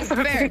 Yeah, if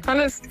I'm being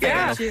honest.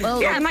 Yeah.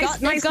 Well, Yeah, they've nice, got-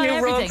 they've nice got new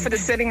everything. rug for the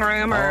sitting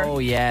room or, Oh,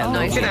 yeah.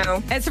 lovely. you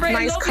know, It's very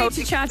nice lovely coat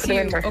to chat for to the you,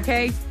 winter.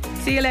 okay?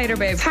 See you later,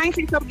 babe. Thank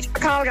you so much for the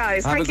call,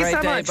 guys. Have Thank a you great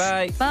so day. much.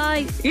 Bye.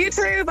 Bye. You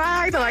too.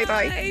 Bye. Bye.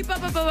 Bye. Hey,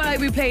 bye.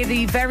 We play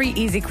the very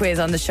easy quiz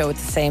on the show at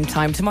the same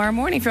time tomorrow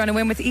morning if you want to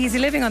win with Easy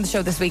Living on the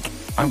show this week.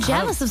 I'm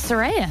jealous of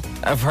Soraya.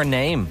 Of her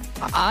name.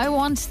 I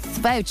want the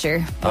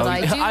voucher, but Oh,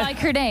 I do I- like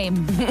her name.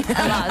 A lot. It's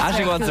Ashley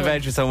very wants a cool.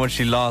 voucher so much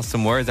she lost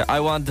some words there.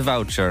 I want the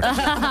voucher.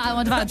 I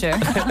want a voucher.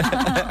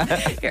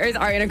 Here's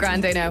Ariana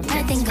Grande now.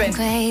 I think I'm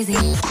crazy.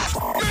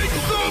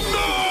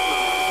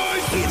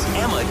 It's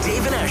Emma,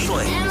 Dave, and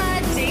Ashling.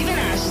 Emma, Dave, and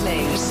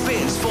Ashling.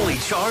 Spins Fully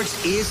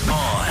Charged is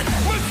on.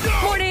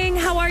 Morning,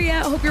 how are you? I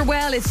hope you're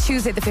well. It's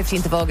Tuesday, the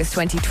 15th of August,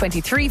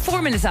 2023,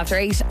 4 minutes after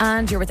 8,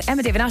 and you're with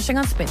Emma, Dave, and Ashling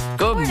on Spin.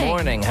 Good Morning.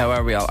 morning. How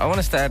are we all? I want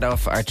to start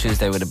off our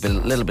Tuesday with a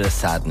little bit of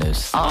sad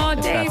news. Oh,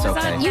 If Dave, that's is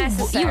okay. that You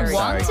necessary?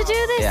 want to do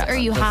this, Yeah, or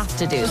you just- have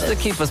to do Just to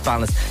this? keep us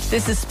balanced.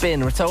 This is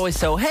Spin. It's always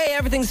so, hey,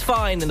 everything's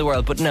fine in the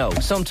world, but no,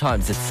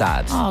 sometimes it's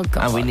sad. Oh,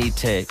 God. And we need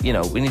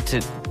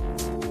to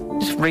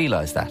just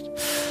realise that.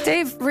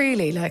 Dave,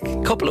 really, like...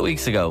 A couple of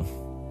weeks ago,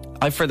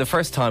 I, for the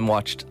first time,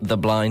 watched The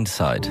Blind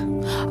Side.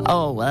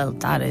 Oh, well,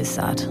 that is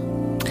sad.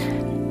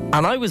 And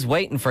I was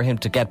waiting for him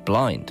to get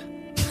blind.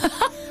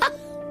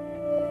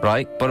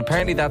 Right? But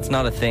apparently that's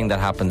not a thing that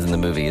happens in the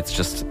movie. It's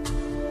just, Well,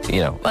 it's do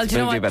you a know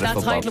movie what? about a That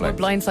football title player.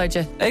 would blindside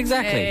you.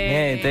 Exactly.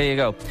 Hey. Yeah, there you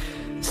go.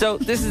 So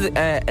this is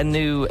a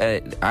new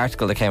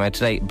article that came out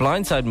today.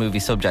 Blindside movie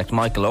subject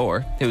Michael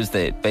Orr, who is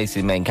the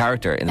basically main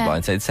character in the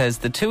Blindside, says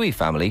the Toohey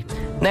family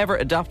never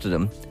adopted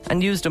him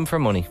and used him for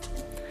money.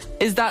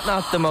 Is that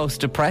not the most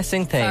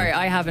depressing thing Sorry,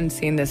 I haven't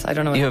seen this. I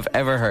don't know. you have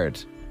ever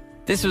heard?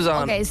 This was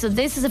on. Okay, so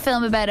this is a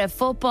film about a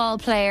football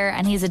player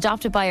and he's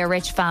adopted by a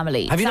rich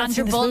family. Have you not Sandra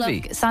seen this Bullock,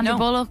 movie? Sandra No.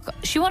 Bullock,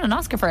 she won an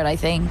Oscar for it, I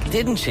think.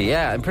 Didn't she?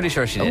 Yeah, I'm pretty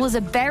sure she It did. was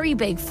a very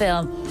big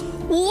film.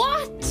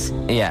 What?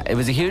 Yeah, it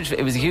was a huge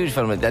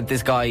film. That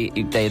this guy,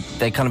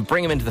 they kind of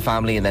bring him into the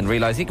family and then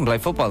realise he can play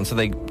football, and so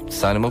they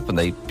sign him up and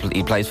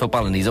he plays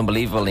football and he's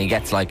unbelievable and he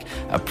gets like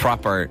a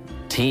proper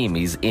team.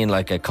 He's in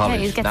like a college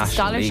he gets a national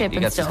scholarship league. He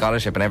and gets a stuff.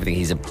 scholarship and everything.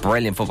 He's a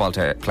brilliant football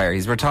player.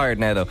 He's retired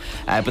now though.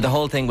 But the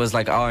whole thing was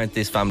like, oh, aren't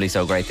this family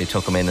so great? They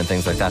took him in and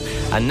things like that.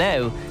 And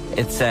now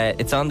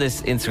it's on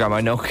this Instagram.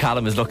 I know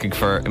Callum is looking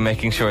for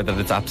making sure that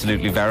it's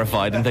absolutely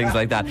verified and things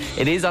like that.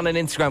 It is on an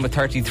Instagram with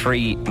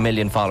 33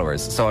 million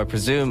followers, so I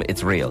presume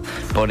it's real.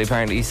 But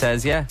apparently he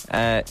says,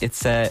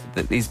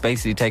 he's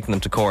basically taking them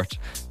to court,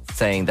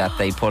 saying that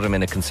they put him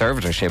in a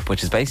conservatorship,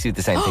 which is basically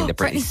the same thing that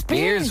Britney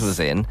Spears was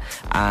in,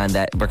 and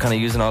we're kind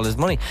of using all his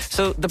money.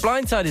 So The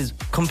Blind Side is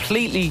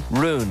completely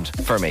ruined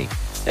for me.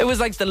 It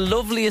was like the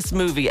loveliest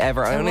movie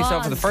ever. I only saw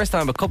it for the first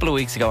time a couple of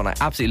weeks ago and I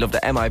absolutely loved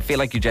it. Emma, I feel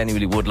like you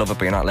genuinely would love it,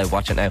 but you're not allowed to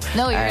watch it now.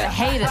 No, you're going to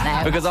hate it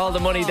now. Because all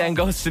the money then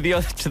goes to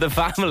the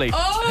family.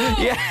 Oh!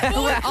 Yeah.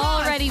 We're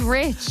already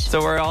rich.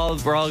 So we're all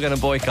going to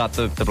boycott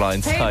the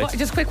Blind Hey, Side.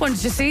 just a quick one.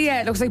 Did you see?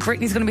 It looks like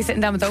Britney's going to be sitting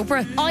down with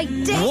Oprah. I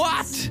did.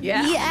 What?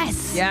 Yeah.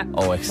 Yes. Yeah.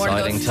 Oh, One of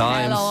exciting those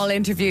times. tell-all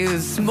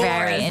interviews. More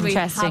Very as we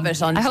interesting. have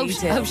it on I hope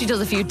detail. she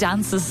does a few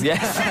dances.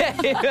 Yes.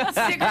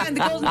 Stick around,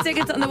 the golden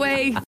tickets on the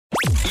way.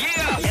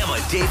 Yeah. Emma,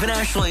 Dave and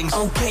Ashling's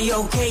Okay,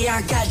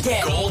 I got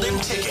that. Golden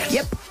Ticket.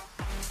 Yep.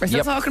 We're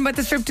still talking about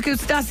this trip to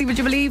Kusadasi, would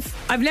you believe?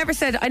 I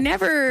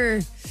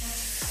never...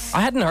 I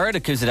hadn't heard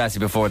of Kusadasi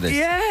before this.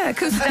 Yeah,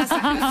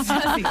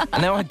 Kusadasi.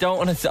 And now I don't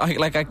want to.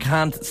 I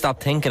can't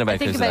stop thinking about I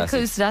think Kusadasi. about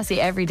Kusadasi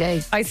every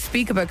day. I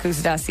speak about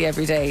Kusadasi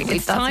every day.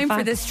 It's that's a time for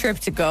fact. this trip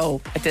to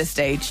go at this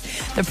stage.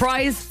 The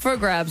prize for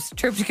grabs,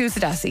 trip to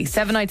Kusadasi.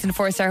 7 nights in a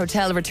 4-star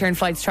hotel, return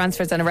flights,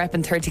 transfers and a rep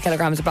and 30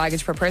 kilograms of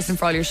baggage per person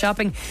for all your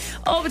shopping.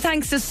 All but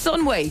thanks to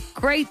Sunway.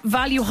 Great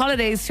value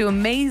holidays to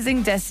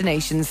amazing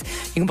destinations.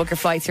 You can book your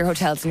flights, your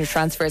hotels and your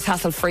transfers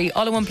hassle-free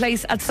all in one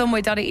place at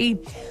sunway.ie.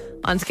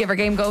 On to give our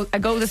game a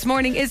go this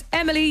morning is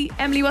Emily.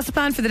 Emily, what's the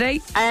plan for the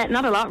day?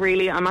 Not a lot,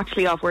 really. I'm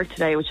actually off work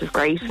today, which is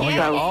great. Oh,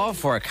 you're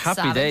off work.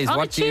 Happy Savage. days. On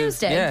What a do you?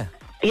 Tuesday. Yeah.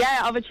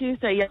 Yeah, of a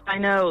Tuesday. Yeah, I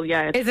know.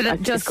 Yeah, Is it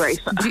it's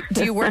great.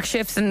 do you work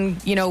shifts and,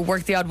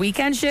 work the odd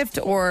weekend shift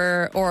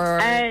or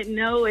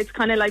No, it's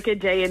kind of like a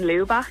day in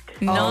lieu back.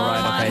 no? Oh,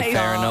 right. Okay.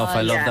 Fair enough.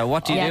 I love that.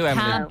 What do you do,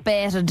 Emily? Can't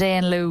bet a day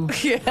in lieu.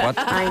 What?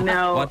 I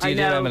know. What do you I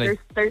do, know. Emily?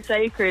 They're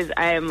sacred.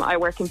 I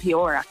work in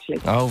PR, actually.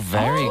 Oh,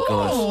 very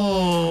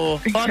Oh,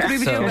 what could we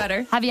be So- doing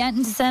better? Have you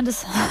anything to send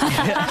us?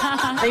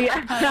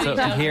 Yeah. good.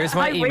 So here's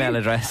my I email wish.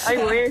 address. I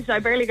wish. I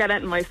barely get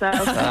it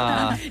myself.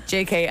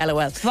 JK,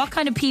 LOL. What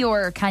kind of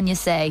PR can you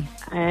say?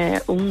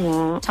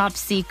 Top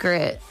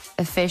secret,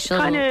 official.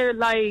 Kind of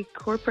like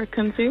corporate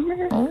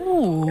consumer.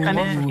 Oh, Kind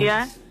of,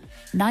 yeah.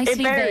 nicely It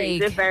varies,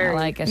 vague. it varies. I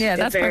like it. Yeah,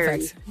 that's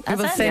varies. perfect. We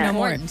will sounds say no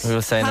more. important. We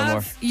will say no more.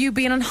 Have you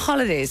been on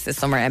holidays this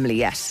summer, Emily,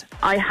 yet?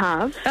 I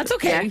have. That's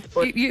okay. Yes,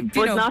 but, You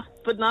but know.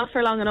 not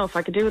for long enough.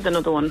 I could do with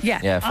another one. Yeah.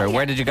 Yeah, fair.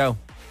 Where did you go?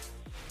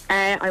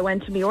 I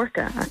went to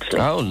Mallorca, actually.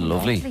 Oh,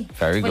 lovely.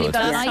 Very Well, you've good.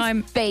 got a Last nice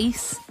time-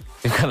 base.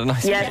 You've got a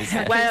nice Yes.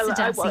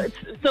 place.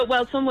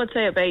 Well, some would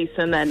say a base,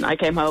 and then I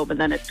came home, and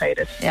then it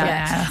faded.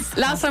 Yeah.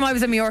 Last time I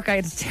was in Mallorca, I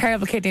had a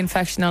terrible kidney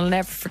infection. I'll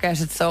never forget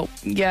it. So,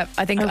 yeah,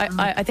 I think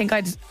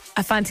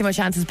I fancy my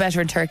chances better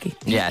in Turkey.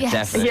 Yeah, Yes.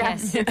 definitely.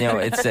 Yes. You know,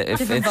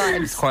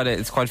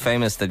 it's quite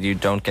famous that you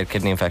don't get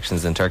kidney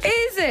infections in Turkey.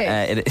 Is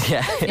it?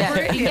 Yeah.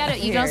 Yeah,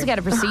 you can also get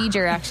a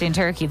procedure actually in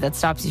Turkey that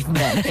stops you from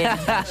getting kidney.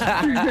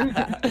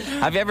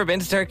 Have you ever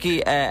been to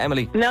Turkey,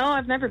 Emily? No,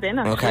 I've never been,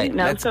 actually. Okay,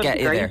 no, let's so it'd get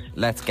be you great. there.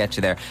 Let's get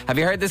you there. Have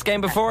you heard this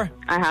game before?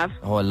 I have.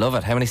 Oh, I love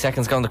it. How many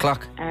seconds go on the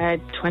clock?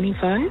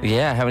 25.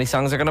 Yeah, how many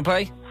songs are going to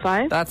play?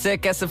 5. That's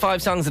it. Guess the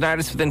 5 songs and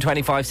artists within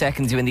 25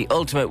 seconds. You win the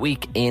ultimate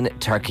week in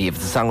Turkey. If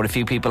it's a song with a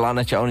few people on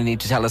it, you only need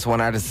to tell us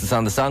one artist that's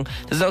on the song.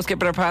 There's no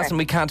skipping or passing.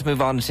 We can't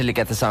move on until you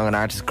get the song and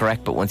artist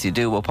correct. But once you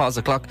do, we'll pause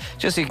the clock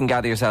just so you can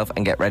gather yourself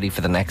and get ready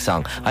for the next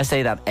song. I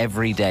say that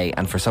every day,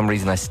 and for some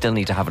reason, I still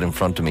need to have it in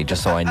front of me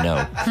just so I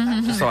know.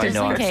 Just so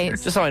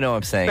I know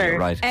I'm saying it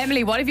right.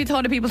 Emily, what have you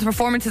thought of people's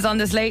performances on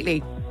this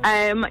lately?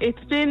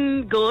 It's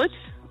been good.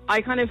 I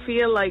kind of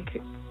feel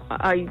like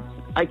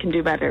I can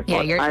do better. Yeah,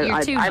 but you're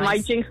too I nice.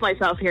 might jinx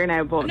myself here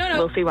now, but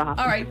we'll see what happens.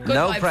 All right, good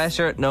No vibes.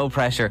 pressure, no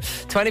pressure.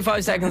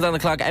 25 seconds on the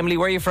clock. Emily,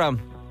 where are you from?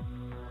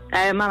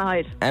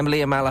 Malahide.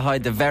 Emily and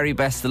Malahide, the very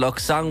best of luck.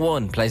 Song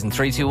 1 plays in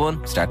 3, 2,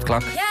 1. Start the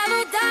clock.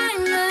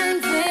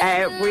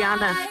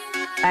 Rihanna.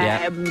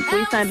 Yeah.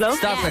 We Found Love.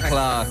 Stop the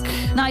clock.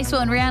 Nice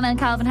one, Rihanna and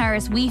Calvin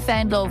Harris. We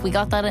Found Love. We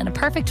got that in a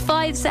perfect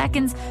 5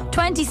 seconds.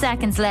 20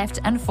 seconds left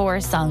and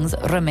 4 songs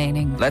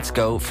remaining. Let's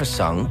go for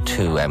song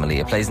 2, Emily.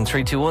 It plays in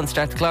 3, 2, 1.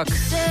 Start the clock.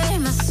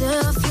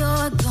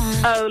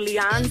 Oh,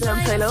 Leanne,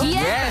 Don't Say Love.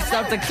 Yeah,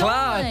 stop the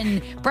clock.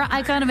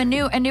 I kind of a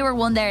newer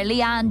one there.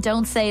 Leanne,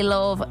 Don't Say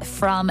Love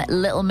from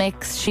Little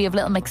Mix. She of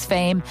Little Mix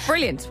fame.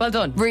 Brilliant. Well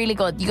done. Really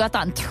good. You got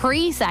that in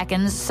 3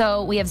 seconds.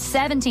 So we have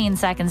 17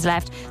 seconds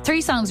left.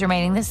 3 songs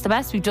remaining. This is the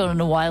best we've done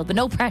in a while, but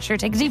no pressure.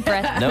 Take a deep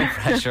breath. No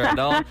pressure at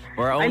all.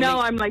 We're only... I know,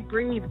 I'm like,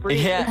 breathe.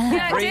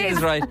 Yeah, breathe Dave,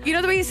 is right. You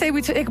know the way you say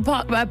we take a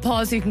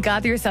pause so you can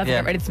gather yourself Yeah.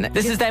 and get ready to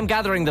This is them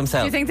gathering Do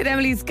themselves. you think that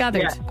Emily's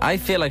gathered? Yeah. I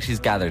feel like she's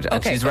gathered and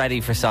Okay, she's good. ready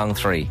for song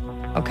 3.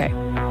 Okay.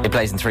 It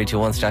plays in 3, 2,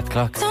 1. Start the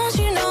clock.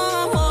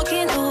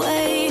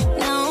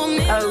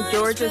 Oh,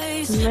 Georgia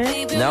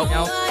Smith. No.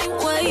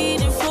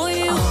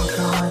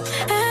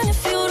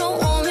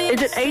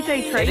 Is it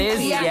AJ Tracy? It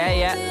is,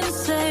 yeah.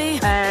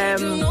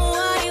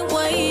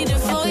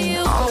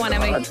 Go on,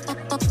 Emily.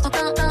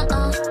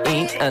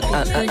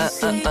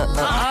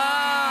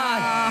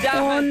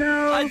 Damn it.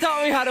 no. I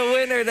thought we had a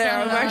winner there.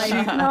 I'm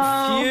actually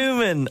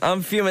fuming.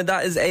 I'm fuming.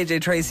 That is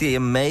AJ Tracy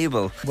and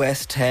Mabel.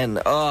 West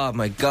 10. Oh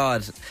my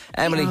God.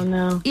 Emily. Oh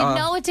no. You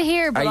know what to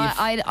hear, but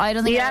Are you I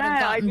don't think I would have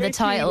gotten the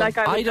title.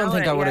 I don't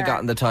think I would have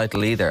gotten the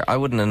title either. I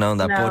wouldn't have known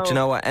that. No. But you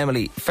know what,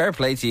 Emily? Fair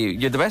play to you.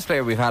 You're the best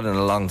player we've had in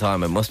a long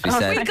time, it must be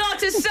said. We got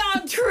to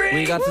song 3.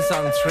 We got to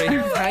song 3.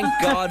 Thank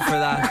God for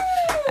that.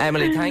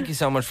 Emily, thank you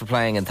so much for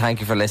playing and thank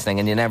you for listening.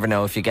 And you never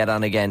know, if you get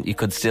on again, you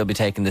could still be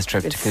taking this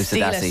trip to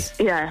steal Kusadasi.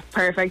 it. Yeah,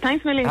 perfect.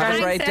 Thanks a million, Have guys.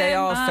 a great day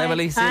off, Bye.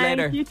 Emily. See you Thanks,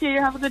 later. You too.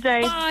 Have a good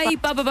day. Bye,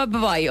 bye, bye, bye, bye,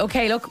 bye.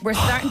 Okay, look, we're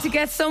starting to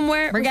get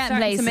somewhere. We're getting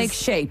starting places. to make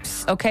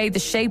shapes. Okay, the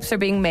shapes are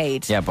being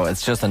made. Yeah, but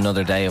it's just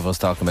another day of us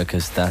talking about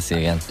Kusadasi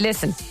again.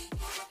 Listen,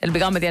 it'll be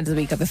gone by the end of the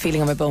week. I have a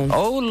feeling on my bones.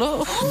 Oh,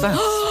 look.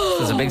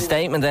 That's a big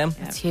statement, then.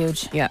 It's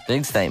huge. Yeah.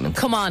 Big statement.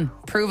 Come on,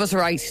 prove us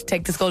right.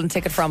 Take this golden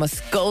ticket from us.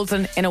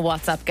 Golden in a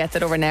WhatsApp. Get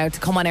it over now to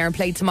come on air and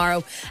play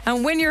tomorrow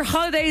and win your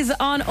holidays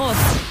on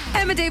us.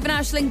 Emma, Dave and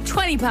Aisling,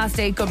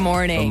 8:20. Good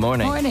morning. Good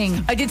morning.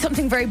 Morning. I did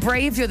something very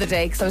brave the other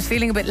day because I was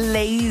feeling a bit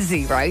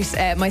lazy,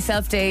 right?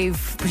 Myself,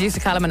 Dave, producer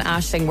Callum and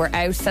Aisling were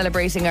out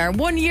celebrating our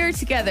 1 year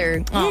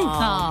together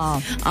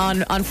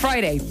on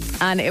Friday.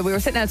 And we were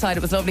sitting outside.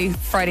 It was a lovely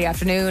Friday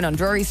afternoon on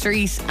Drury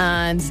Street.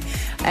 And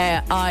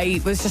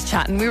I was just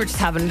chatting. We were just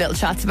having little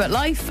chats about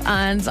life.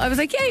 And I was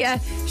like, yeah,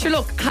 sure,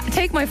 look,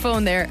 take my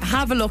phone there,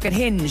 have a look at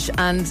Hinge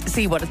and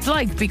see what it's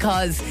like.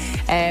 Because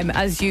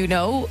as you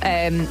know,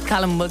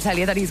 Callum will tell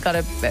you that he's got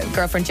a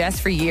girlfriend, Jess,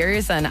 for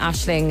years, and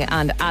Aisling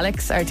and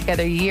Alex are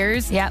together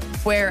years. Yep.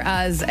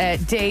 Whereas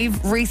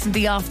Dave,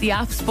 recently off the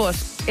apps, but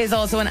is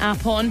also an app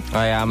hun.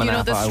 I am an You know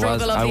app. the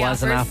struggle of I the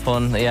was an appers. app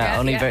hun. Yeah,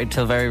 only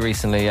till very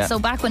recently. Yeah. So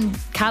back when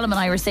Callum and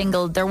I were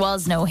single, there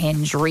was no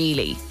Hinge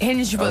really.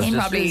 Hinge was just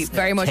probably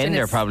very much in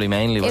Tinder, its, probably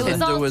mainly. It was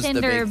it? all was the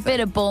Tinder, big bit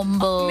of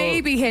Bumble.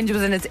 Maybe Hinge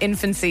was in its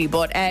infancy,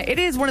 but it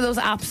is one of those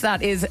apps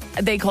that is,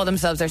 they call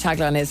themselves, their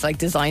tagline is like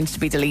designed to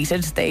be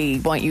deleted. They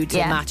want you to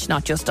Yeah. match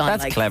not just on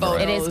That's like clever.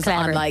 photos, It is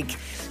clever. on like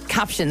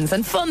captions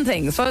and fun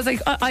things. So I was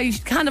like, I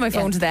handed my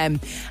phone to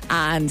them,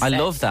 and I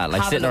love that.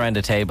 Like have a sitting look. around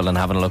a table and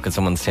having a look at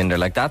someone's Tinder.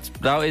 Like that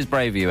is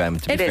brave of you, Em.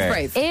 To be It is fair.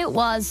 brave. It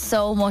was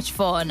so much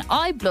fun.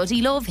 I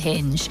bloody love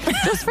Hinge.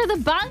 Just for the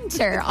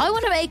banter. I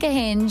want to make a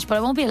Hinge, but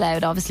I won't be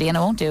allowed, obviously, and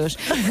I won't do it.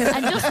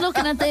 And just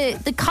looking at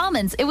the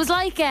comments, it was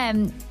like,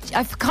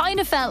 I kind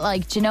of felt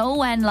like, do you know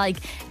when like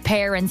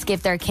parents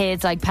give their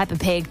kids like Peppa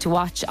Pig to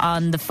watch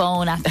on the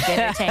phone at the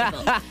dinner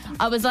table?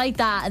 I was like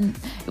that, and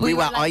We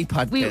were like,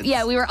 iPad kids.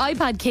 Yeah, we were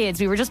iPad kids.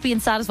 We were just being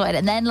satisfied,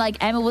 and then like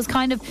Emma was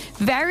kind of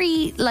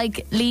very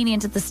like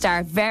lenient at the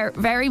start, very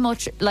very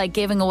much like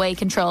giving away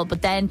control,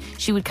 but then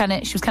she was kind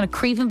of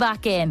creeping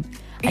back in.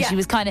 And Yeah, she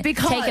was kind of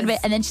because- taking a bit,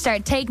 and then she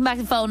started taking back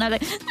the phone. And I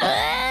was like,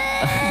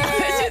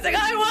 She's like,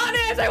 I want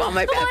it. I want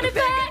my I want it Peppa Pig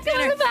back. at dinner.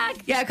 I want it back.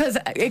 Yeah, because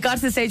it got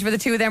to the stage where the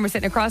two of them were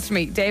sitting across from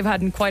me. Dave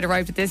hadn't quite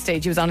arrived at this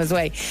stage. He was on his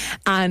way.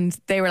 And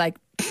they were like,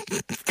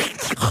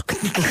 what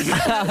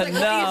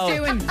are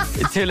you doing?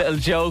 Two little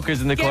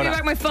jokers in the Give me corner.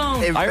 back my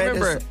phone. In I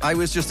fairness, remember- I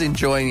was just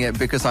enjoying it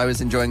because I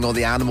was enjoying all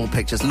the animal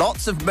pictures.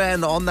 Lots of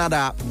men on that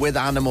app with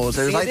animals.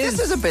 I was like, this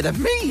is a bit of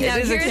me. Now,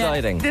 is here's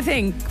exciting. The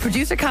thing,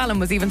 producer Callum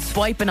was even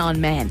swiping on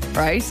men,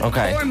 right?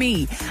 Okay. For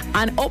me.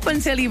 And up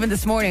until even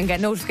this morning, I get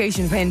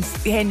notifications from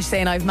Hinge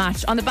saying I've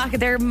matched on the back of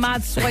their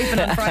mad swiping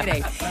on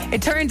Friday.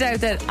 It turned out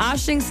that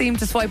Aisling seemed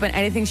to swipe on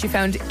anything she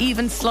found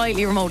even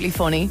slightly remotely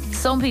funny.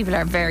 some people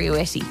are very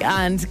witty.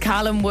 And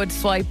Callum would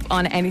swipe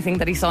on anything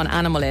that he saw an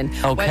animal in.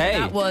 Okay. Whether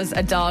that was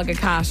a dog, a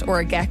cat, or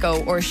a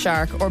gecko, or a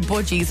shark, or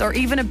budgies, or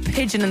even a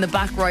pigeon in the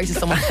back right of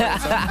someone's photo.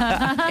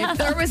 If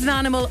there was an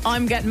animal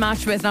I'm getting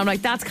matched with, and I'm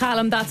like, that's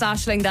Callum, that's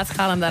Aisling, that's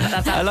Callum,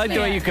 that's Aisling. I like the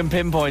way you can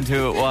pinpoint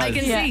who it was. I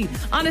can see.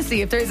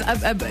 Honestly, if there's,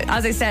 as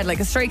I said, like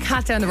a stray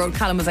cat down the road,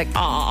 Callum was like,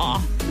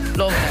 ah,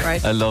 love it,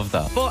 right? I love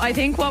that. But I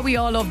think what we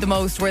all loved the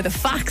most were the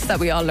facts that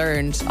we all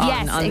learned on,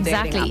 Yes, on the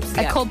dating exactly. apps.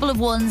 A Yeah. couple of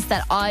ones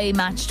that I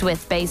matched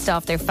with based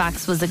off their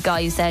facts was a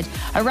guy who said,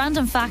 a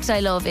random fact I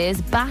love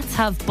is bats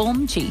have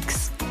bum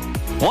cheeks.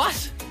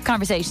 What?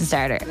 Conversation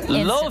starter.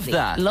 Love Instantly.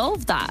 that.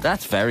 Love that.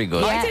 That's very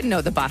good. I didn't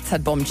know the bats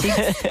had bum cheeks.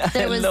 I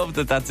There was- love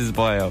that that's his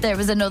bio. There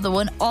was another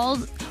one.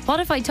 What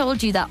if I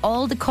told you that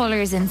all the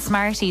colours in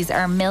Smarties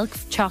are milk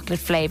chocolate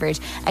flavoured,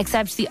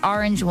 except the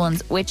orange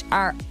ones, which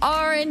are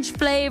orange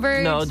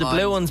flavoured? No, the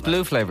blue one's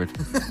blue flavoured.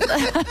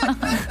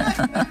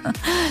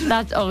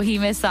 He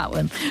missed that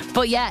one.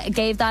 But yeah,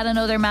 gave that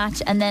another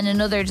match, and then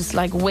another just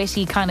like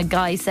witty kind of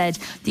guy said,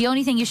 the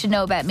only thing you should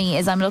know about me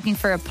is I'm looking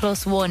for a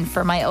 +1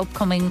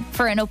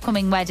 for an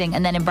upcoming wedding,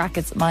 and then in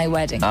brackets my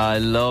wedding. I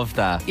love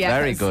that. Yeah,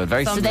 Very 'cause good.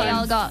 Very some- So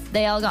smart.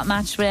 they all got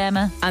matched with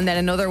Emma. And then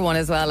another one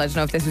as well, I don't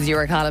know if this was you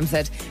or Callum,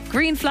 said,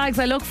 green flags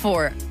I look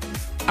for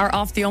are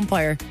off the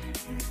umpire.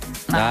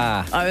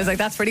 Ah, I was like,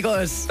 that's pretty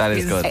good. That is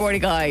He's good. a sporty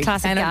guy.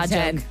 Classic 10 out of dad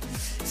 10. joke.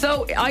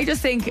 So I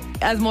just think,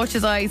 as much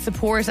as I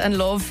support and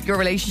love your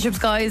relationships,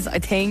 guys, I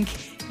think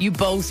you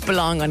both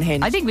belong on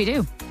Hinge. I think we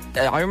do.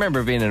 I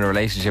remember being in a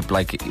relationship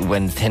like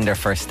when Tinder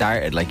first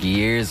started, like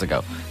years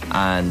ago,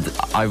 and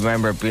I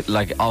remember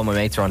like all my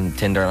mates were on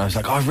Tinder, and I was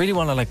like, oh, I really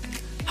want to like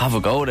have a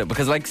go at it,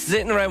 because like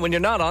sitting around when you're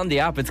not on the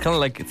app, it's kind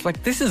of like, it's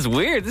like, this is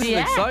weird, this is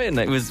exciting.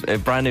 It was a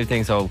brand new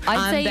thing. So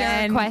I'd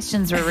say your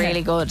questions were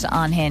really good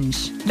on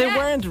Hinge. They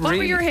weren't really. What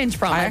were your Hinge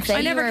prompts?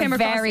 I never were came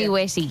across very it.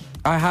 witty.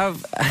 I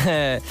have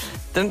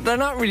they're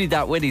not really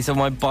that witty. So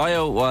my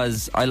bio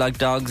was, I like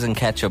dogs and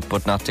ketchup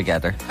but not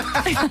together.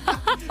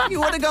 You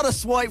would have got a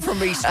swipe from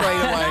me straight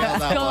away on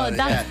that one.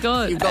 That's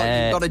good. You've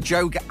got a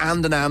joke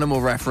and an animal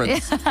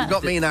reference. You've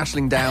got me and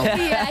Aisling down.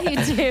 Yeah,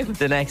 you do.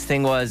 The next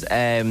thing was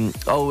it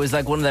was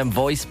like one of them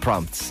voice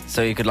prompts,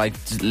 so you could like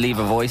leave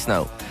a voice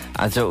note,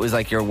 and so it was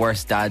like your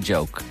worst dad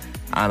joke,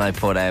 and I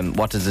put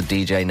what does a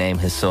DJ name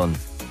his son?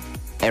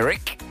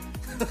 Eric.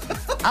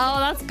 Oh,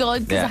 that's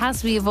good, because Yeah. it has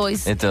to be a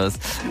voice. It does.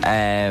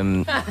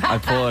 I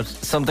put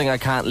something I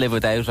can't live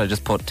without. I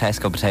just put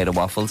Tesco potato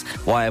waffles.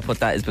 Why I put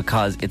that is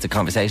because it's a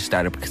conversation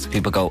starter, because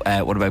people go,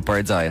 what about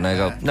bird's eye? And I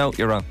go, no,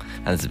 you're wrong.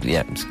 And it's a Do you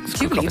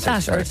good believe that, conversation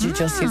or starter. did you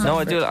just use No,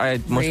 that I do. I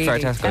must try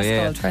Tesco. Tesco,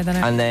 Yeah. I'll try that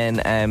out. And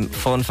then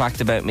fun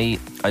fact about me,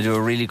 I do a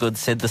really good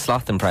Sid the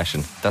Sloth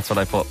impression. That's what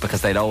I put,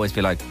 because they'd always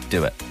be like,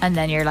 do it. And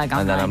then you're like,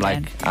 And then I'm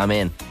like, I'm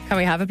in. Can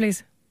we have it,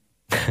 please?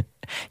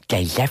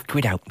 They left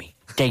without me.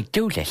 They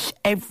do this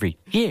every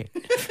year.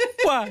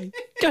 Why?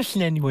 Doesn't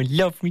anyone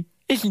love me?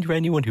 Isn't there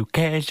anyone who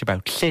cares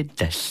about Sid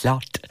the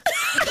Sloth?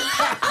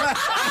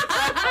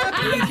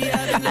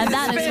 and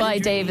that is why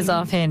Dave is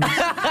off Hinge.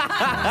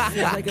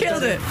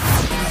 Killed it.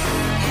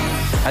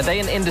 Are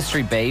they an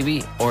industry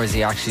baby, or is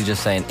he actually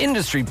just saying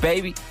industry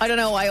baby? I don't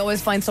know. I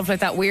always find stuff like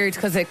that weird,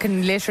 because it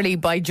can literally,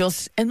 by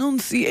just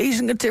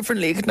enunciating it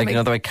differently, it can Like, make you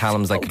know the way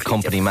Callum's like a totally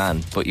company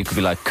man, but you could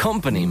be like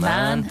company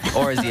man,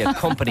 or is he a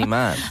company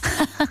man?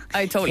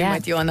 I totally Yeah.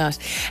 went you on that.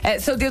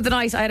 So the other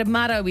night, I had a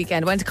mad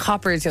weekend. Went to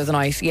Coppers the other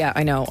night. Yeah,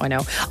 I know.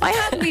 I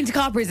hadn't been to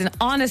Coppers, and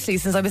honestly,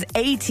 since I was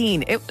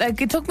 18.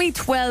 It took me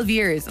 12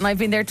 years, and I've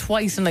been there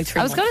twice in like 3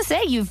 I was months. going to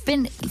say, you've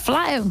been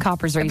flat out in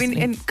Coppers I've recently.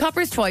 been in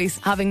Coppers twice,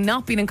 having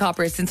not been in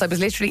Coppers since I was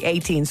literally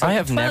 18. So I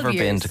have 12 never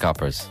years. been to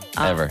Coppers,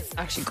 ever. It's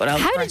actually good.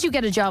 How did you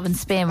get a job in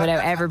Spain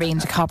without ever being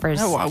to Coppers?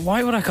 No,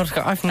 why would I go to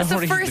Coppers? I've That's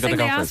never the reason first to go thing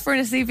to they Coppers. asked for in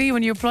a CV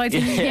when you applied to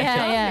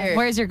Yeah.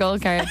 Where's your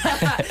gold card?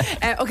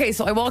 Okay,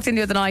 so I walked in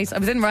the other night. I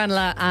was in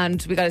Ranelagh,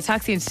 and we got a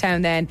taxi into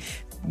town then.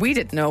 We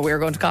didn't know we were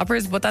going to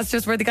Coppers, but that's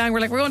just where the gang were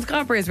like, we're going to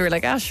Coppers. We were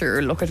like,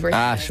 sure, look at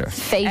where. Sure.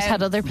 Fate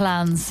had other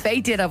plans. They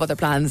did have other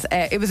plans.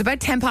 It was about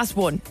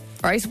 1:10,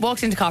 right?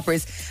 Walked into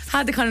Coppers,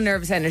 had the kind of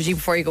nervous energy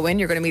before you go in.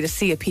 You're going to meet a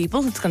sea of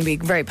people. It's going to be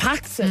very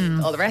packed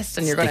and all the rest.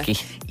 And you're going to,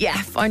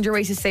 find your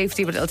way to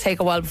safety, but it'll take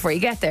a while before you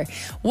get there.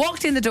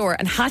 Walked in the door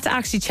and had to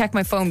actually check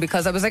my phone,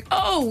 because I was like,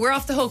 oh, we're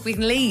off the hook, we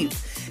can leave.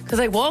 Because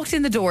I walked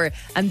in the door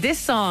and this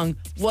song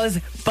was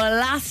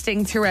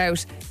blasting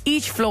throughout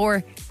each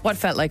floor, what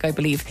felt like, I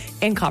believe,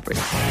 in Coppers.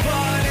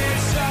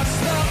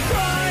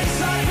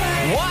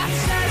 What?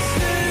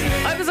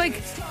 I was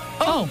like,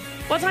 oh,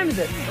 what time is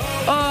it?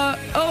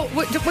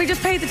 We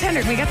just paid the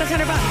tenner. Can we get the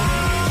tenner back?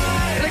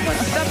 Like,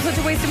 that's such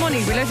a waste of money.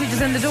 We literally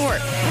just in the door.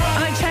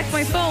 And I checked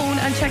my phone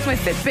and checked my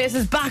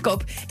Fitbit's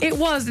backup. It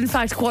was, in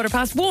fact,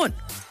 1:15.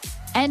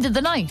 End of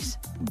the night.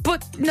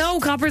 But no,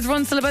 Coppers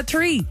runs till about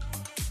 3.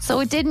 So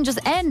it didn't just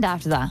end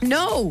after that.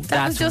 No, that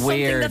That's was just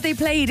something weird. that they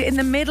played in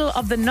the middle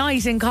of the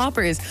night in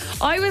Coppers.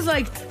 I was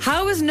like,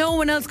 how is no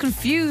one else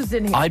confused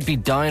in here? I'd be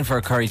dying for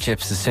a curry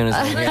chips as soon as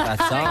I hear that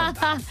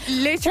song.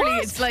 Literally,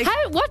 What? it's like...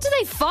 What do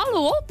they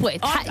follow up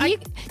with?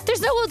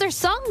 There's no other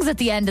songs at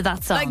the end of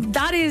that song. Like,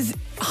 that is,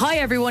 hi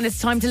everyone, it's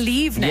time to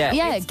leave now. Yeah.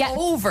 Yeah, It's get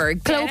over.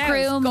 Get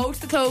cloakroom. out. Go to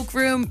the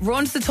cloakroom,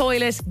 run to the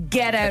toilet,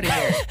 get out of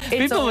here. It's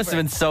People over. must have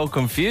been so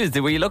confused.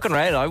 Were you looking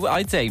around?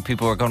 I'd say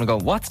people were going to go,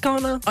 what's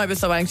going on? I was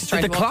so anxious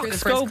trying Did the to walk through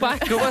clocks the go first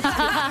back? Or what?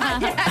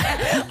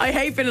 I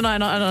hate being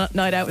on a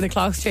night out when the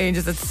clocks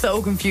changes. It's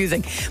so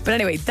confusing. But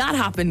anyway, that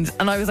happened,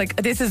 and I was like,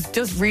 this is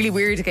just really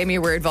weird. It gave me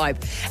a weird vibe.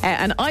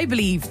 And I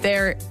believe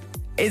there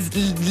is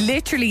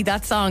literally,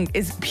 that song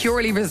is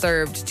purely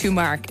reserved to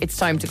mark it's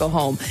time to go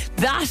home.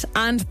 That,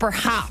 and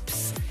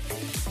perhaps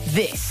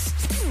this.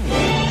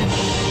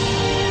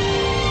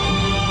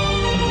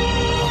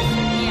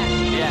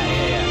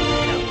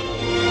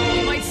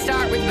 You might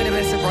start with a bit of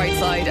Mr.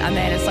 Brightside, and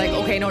then it's like,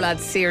 okay, no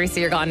lads,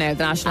 seriously, you're gone now.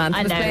 The national anthem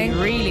and is now playing.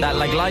 really. That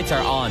like lights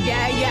are on.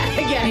 Yeah.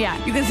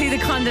 You can see the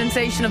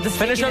condensation of the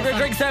Finish up your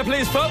drinks there,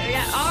 please, folks.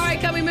 Yeah. All right,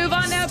 can we move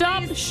on now?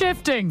 Stop please?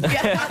 shifting.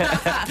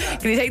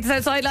 Can you take this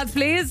outside, lads,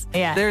 please?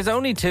 Yeah. There's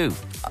only two.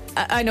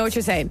 I know what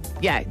you're saying.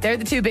 Yeah, they're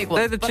the two big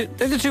ones.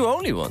 They're the two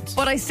only ones.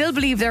 But I still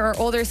believe there are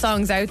other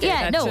songs out there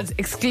Yeah, that no. should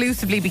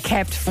exclusively be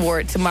kept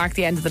to mark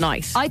the end of the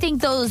night. I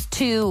think those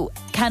two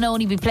can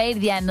only be played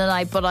at the end of the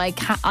night, but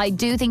I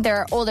do think there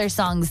are other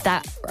songs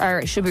that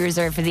should be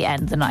reserved for the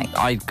end of the night.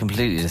 I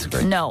completely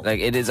disagree. No. Like,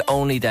 it is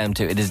only them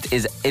two. It is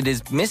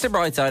Mr.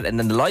 Brightside, and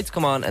then the lights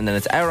come on, and then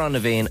it's Out on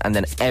Naveen, and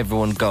then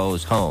everyone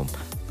goes home.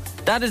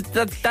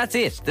 That's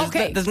it.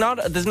 Okay. There's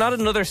not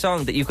another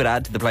song that you could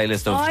add to the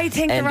playlist of I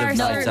think end there of are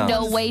night certain- songs.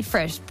 No, wait for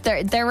it.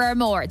 There are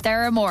more.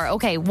 There are more.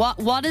 Okay,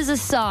 what is a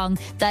song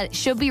that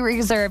should be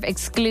reserved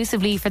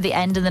exclusively for the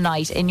end of the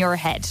night in your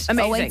head?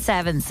 Amazing.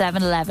 087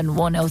 711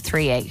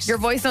 1038. Your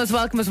voice note's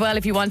welcome as well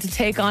if you want to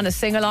take on a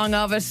sing-along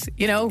of it,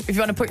 you know, if you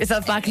want to put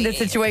yourself back in this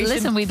situation.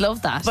 Listen, we'd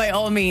love that. By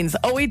all means,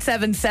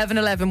 087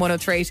 711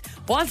 1038.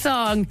 What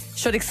song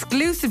should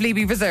exclusively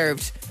be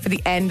reserved for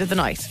the end of the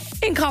night?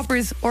 In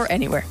Coppers or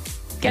anywhere.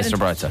 Mr.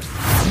 Brightside.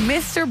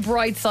 Mr.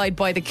 Brightside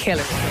by The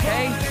Killers,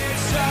 okay?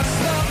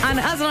 And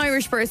as an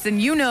Irish person,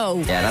 you know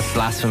Yeah, that's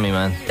blasphemy,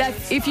 man. that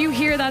if you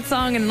hear that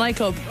song in a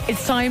nightclub,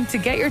 it's time to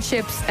get your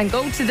chips and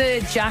go to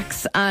the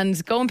Jacks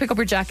and go and pick up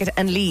your jacket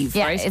and leave,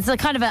 Yeah, right? it's a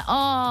kind of a,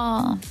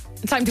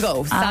 Time to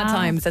go. Sad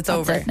times. It's that's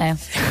over. it now.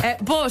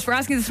 But we're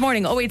asking this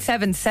morning,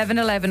 087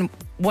 711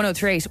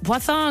 1038.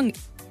 What song,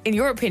 in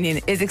your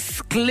opinion, is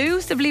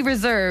exclusively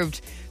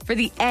reserved for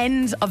the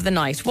end of the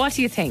night? What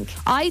do you think?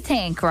 I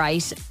think,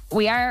 right,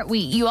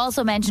 you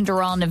also mentioned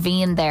Ron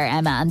Naveen there,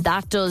 Emma, and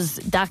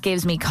that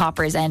gives me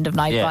Copper's end of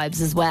night Yeah.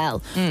 vibes as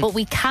well. But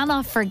we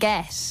cannot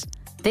forget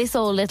this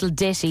old little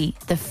ditty,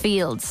 The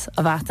Fields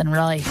of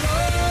Athenry.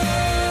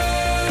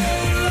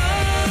 Oh,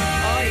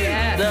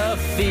 yeah. The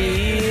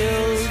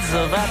fields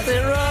of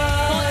Athenry.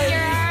 Put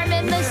your arm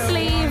in the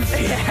sleeve.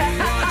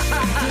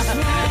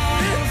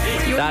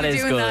 You That wouldn't be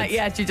is doing good. that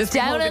yet. You just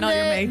Down hugging in all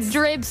your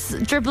mates. the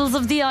dribbles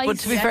of the ice. But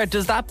to be fair,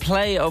 does that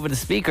play over the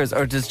speakers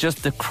or does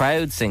just the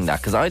crowd sing that?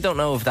 Because I don't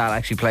know if that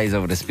actually plays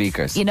over the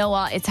speakers. You know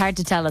what? It's hard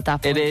to tell at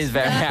that point. It is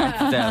very hard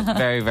to tell.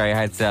 Very, very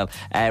hard to tell.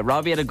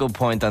 Robbie had a good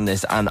point on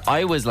this, and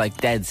I was like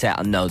dead set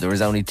on no. There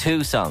was only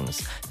two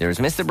songs. There was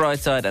Mr.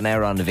 Brightside and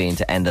Aaron Levine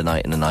to end a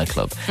night in a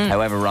nightclub.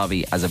 However,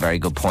 Robbie has a very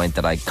good point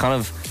that I kind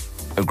of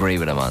agree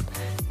with him on.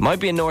 Might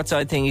be a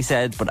Northside thing, he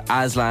said, but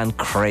Aslan,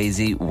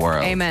 Crazy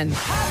World. Amen.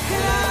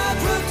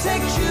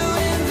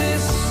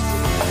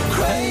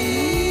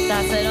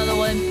 That's another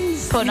one.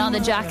 Putting on the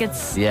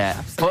jackets. Yeah,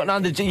 putting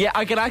on the... Yeah,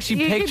 I can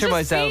actually You picture can just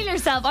myself. feel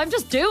yourself. I'm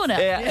just doing it.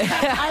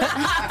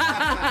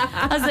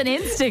 Yeah. As an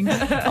instinct.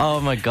 Oh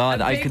my God,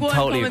 I Big can one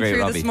totally coming agree with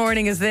through Robbie. this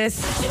morning is this.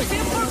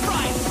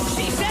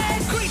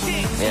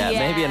 Yeah,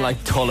 maybe in like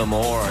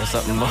Tullamore or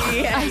something. You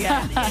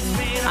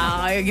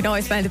know,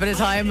 I spent a good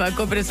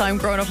bit of time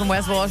growing up in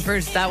West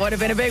Waterford. That would have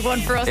been a big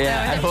one for us.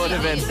 Yeah, now. it would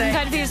have been. You kind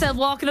of feel yourself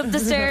walking up the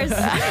stairs.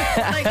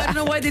 Like, I don't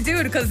know why they do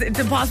it because it's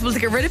impossible to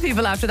get rid of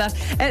people after that.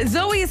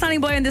 Zoe is standing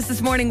by on this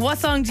morning. What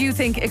song do you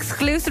think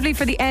exclusively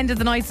for the end of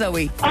the night,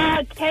 Zoe?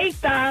 Take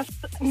that.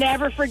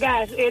 Never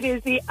forget. It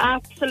is the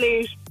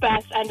absolute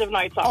best end of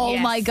night song. Oh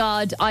Yes. my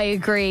God, I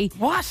agree.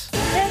 What?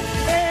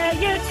 Where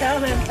you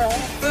coming from?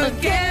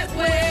 Forget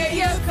where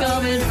you're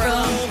coming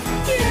from.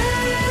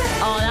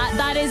 Oh,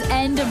 that is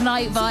end of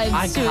night vibes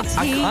I to a T.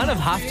 kind of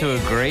have to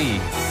agree.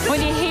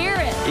 When you hear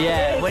it.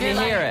 Yeah, when You're you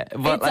hear like,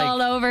 it. But it's like,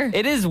 all over.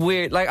 It is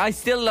weird. Like, I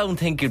still don't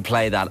think you'd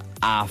play that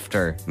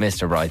after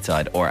Mr.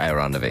 Brightside or Out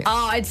on the Beat.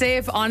 Oh, I'd say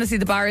if honestly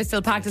the bar is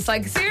still packed, it's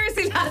like,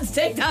 seriously, lads,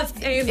 take that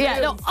staying Yeah,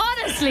 through. no,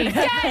 honestly.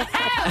 Get out.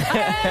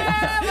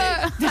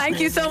 Thank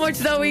you so much,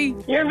 Zoe.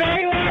 You're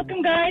very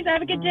welcome, guys.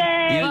 Have a good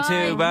day. You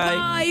too,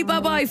 bye.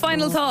 Bye.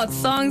 Final thoughts.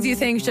 Songs you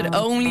think should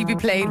only be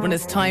played when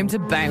it's time to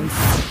bounce.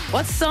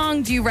 What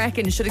song do you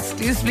reckon should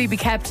exclusively be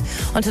kept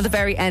until the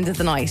very end of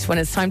the night when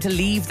it's time to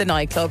leave the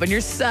nightclub and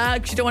you're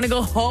sad 'cause you don't want to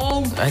go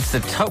home? It's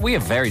we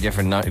have very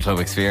different nightclub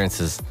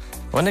experiences.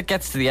 When it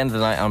gets to the end of the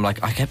night, I'm like,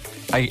 are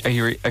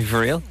you for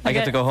real? I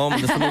get to go home,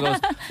 and someone goes,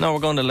 no, we're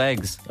going to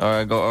Legs,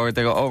 or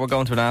they go, oh, we're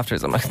going to an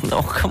afters. I'm like,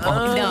 no, come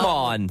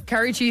on.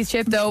 Curry cheese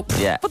chip though.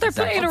 Yeah, But they're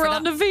exactly. playing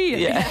around the V.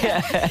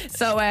 Yeah.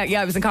 So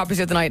I was in Coppers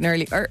the other night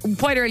and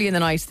quite early in the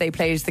night they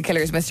played The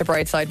Killers' Mr.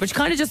 Brightside, which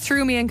kind of just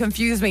threw me and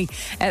confused me.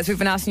 So we've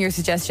been asking your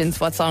suggestions.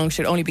 What song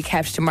should only be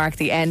kept to mark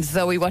the end?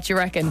 Zoe, what do you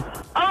reckon?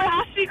 Oh, it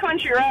has to be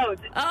Country Roads.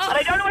 But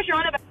I don't know what you're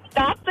on about.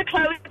 That's the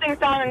closing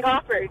song in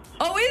Coppers.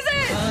 Oh, is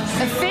it?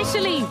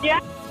 Officially. Yeah.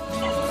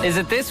 Is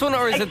it this one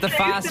or is it the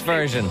fast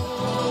version?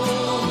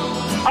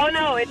 Oh,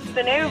 no, it's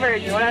the new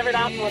version, whatever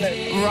that one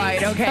is.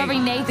 Right, okay. Probably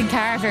Nathan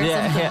Carter or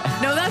something. Yeah.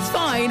 No, that's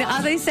fine.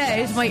 As I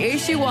said, my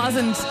issue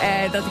wasn't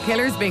that The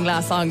Killers being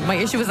last song. My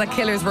issue was that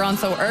Killers were on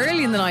so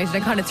early in the night and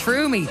it kind of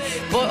threw me.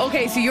 But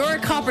okay, so you're a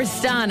Coppers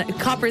stan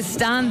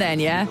then,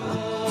 yeah?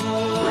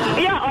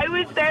 Yeah, I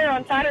was there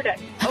on Saturday.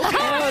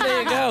 Oh,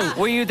 there you go.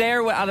 Were you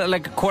there at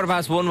like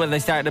 1:15 when they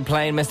started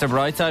playing Mr.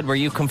 Brightside? Were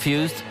you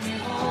confused?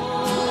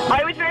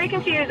 I was very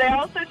confused. They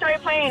also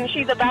started playing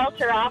She's a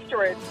Belter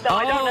afterwards, so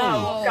I don't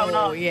know what's going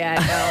on. Yeah,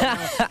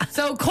 no.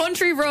 So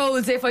Country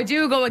Roads, if I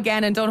do go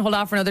again and don't hold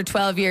off for another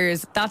 12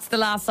 years, that's the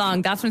last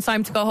song. That's when it's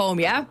time to go home,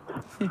 yeah?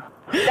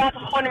 That's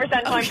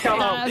 100% time to go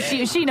home.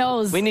 She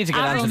knows. We need to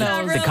get Avril onto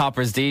knows. the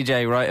Coppers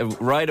DJ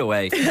right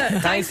away.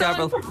 Thanks,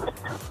 Avril.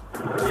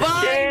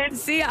 Bye.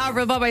 Cheers. See you,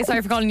 Avril. Bye-bye.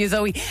 Sorry for calling you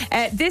Zoe.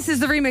 This is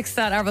the remix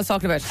that Avril's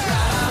talking about.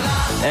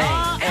 Hey,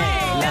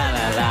 la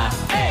la la.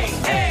 Hey,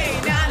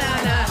 na, na,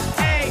 na.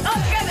 Hey, all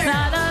together.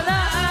 Na, na,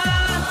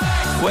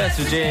 na. West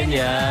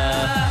Virginia.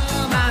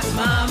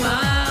 Mama,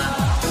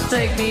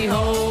 take me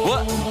home.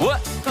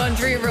 What?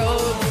 Country road.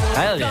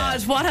 Hell yeah.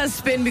 God, what has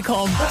spin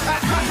become?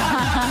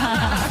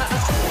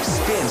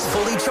 Spins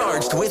Fully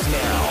Charged with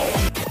Now.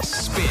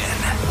 Spin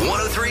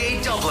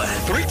 103.8 Dublin.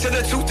 3 to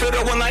the 2 to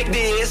the 1 like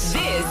this.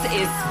 This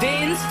is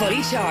Spins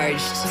Fully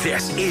Charged.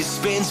 This is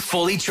Spins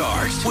Fully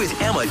Charged with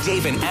Emma,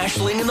 Dave, and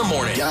Aisling in the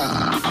morning.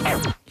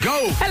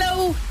 Go!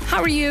 Hello,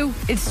 how are you?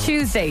 It's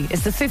Tuesday.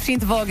 It's the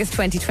 15th of August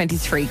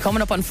 2023.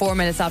 Coming up on 4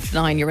 minutes after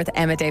 9, you're with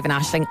Emma, Dave, and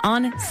Aisling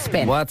on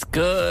Spin. What's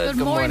good?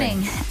 Good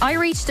morning. I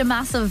reached a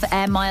massive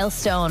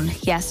milestone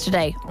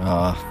yesterday.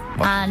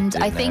 And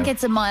I think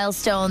it's a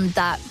milestone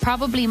that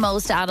probably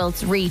most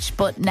adults reach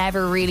but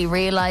never really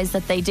realise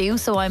that they do.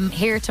 So I'm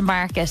here to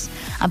mark it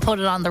and put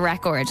it on the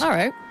record. All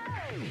right.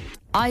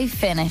 I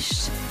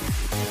finished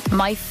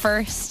my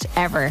first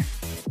ever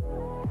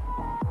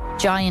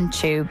giant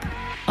tube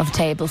of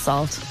table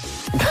salt.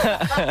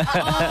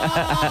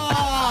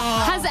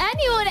 Has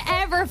anyone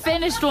ever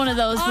finished one of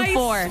those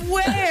before? I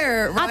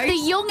swear, right? At the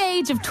young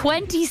age of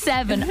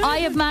 27, I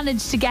have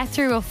managed to get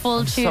through a full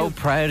tube. So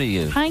proud of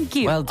you. Thank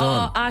you. Well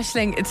done. Oh,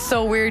 Aisling, it's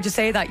so weird to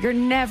say that. You're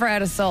never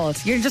out of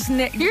salt. You're just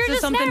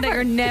something that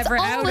you're never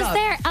it's out always of.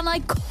 there, and I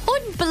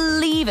couldn't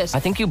believe it. I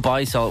think you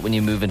buy salt when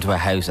you move into a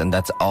house, and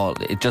that's all.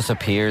 It just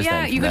appears.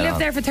 Yeah, then you from could then live on.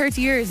 there for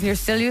 30 years and you're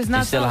still using that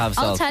You still salt. have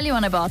salt. I'll tell you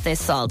when I bought this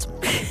salt.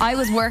 I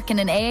was working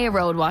in AA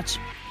Road Watch,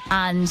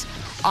 and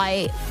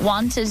I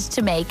wanted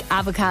to make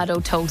avocado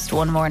toast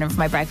one morning for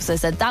my breakfast. I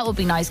said that would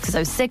be nice because I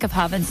was sick of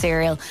having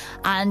cereal.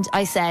 And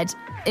I said,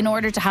 in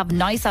order to have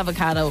nice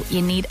avocado,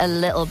 you need a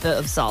little bit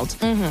of salt.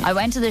 I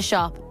went to the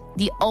shop.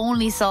 The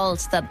only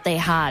salt that they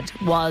had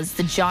was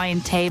the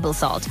giant table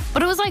salt.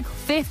 But it was like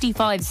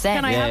 55 cents.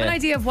 Can I have an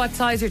idea of what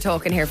size you're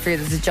talking here for you?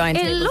 There's a giant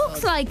It table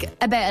looks salt. like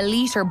about a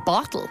litre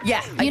bottle.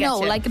 Yeah, I you get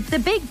know, you. like the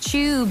big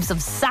tubes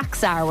of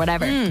Saxa or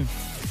whatever.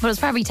 But it was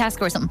probably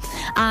Tesco or something.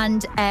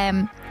 And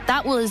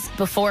that was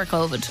before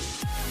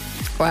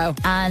COVID. Wow.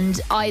 And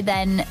I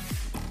then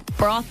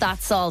brought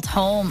that salt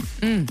home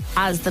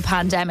as the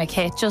pandemic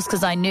hit, just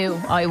because I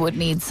knew I would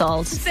need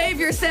salt. Save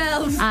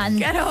yourselves And-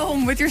 get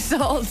home with your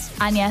salt.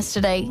 And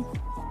yesterday,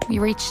 we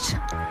reached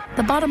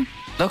the bottom.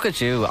 Look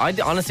at you.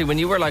 Honestly, when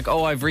you were like,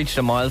 "Oh, I've reached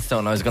a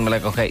milestone," I was going to be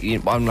like, "Okay."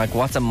 I'm like,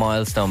 "What's a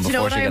milestone?" Do you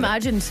know Before what I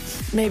imagined?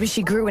 Maybe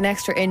she grew an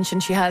extra inch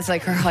and she has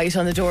like her height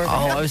on the door. Oh,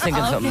 I was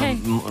thinking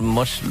something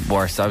much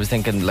worse. I was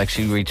thinking like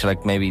she reached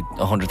like maybe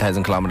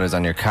 100,000 kilometers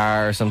on your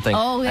car or something.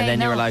 Oh, and then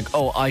you no. were like,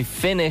 "Oh, I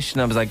finished,"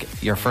 and I was like,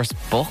 "Your first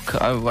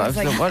book?" I was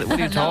like, like, what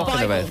are you talking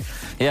Bible. about?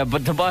 Yeah,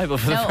 but the Bible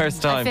for the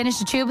first I time. finished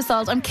a tube of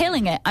salt. I'm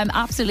killing it. I'm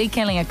absolutely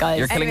killing it, guys.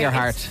 You're killing your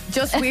heart. It's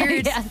just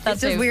weird. Yeah, that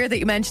it's just too. weird that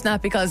you mentioned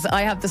that because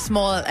I have the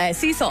small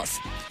sea sauce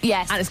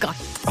Yes. and it's gone.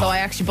 So I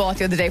actually bought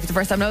the other day for the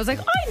first time and I was like,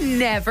 I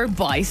never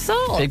buy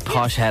salt. Big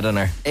posh head on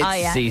her. Oh,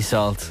 yeah. Sea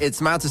salt.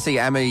 It's mad to see,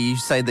 Emma, you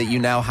say that you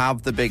now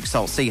have the big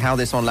salt. See how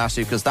this one lasts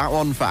you, because that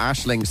one for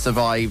Aisling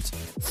survived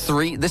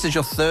 3. This is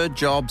your 3rd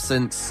job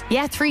since.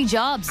 Yeah, 3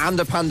 jobs And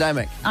a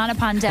pandemic. on a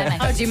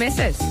pandemic. How do you miss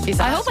it?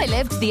 I hope I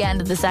live to the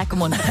end of the second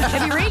one.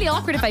 It'd be really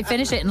awkward if I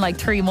finish it in like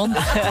 3 months.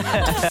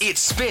 It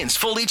spins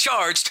Fully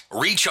Charged,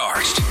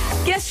 Recharged.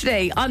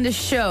 Yesterday on the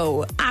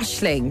show,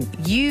 Aisling,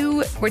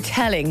 you were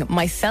telling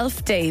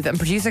myself, Dave, and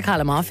producer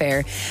Callum off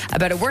air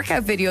about a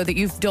workout video that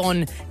you've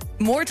done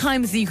more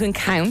times than you can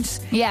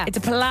count. Yeah. It's a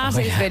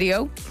Pilates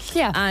video.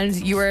 Yeah. And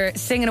you were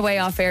singing away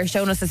off air,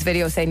 showing us this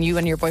video saying you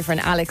and your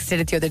boyfriend Alex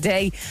did it the other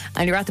day.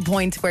 And you're at the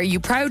point where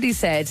you proudly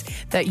said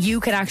that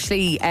you can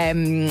actually,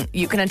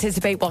 you can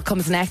anticipate what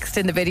comes next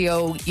in the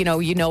video. You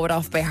know it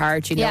off by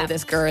heart. You know Yeah.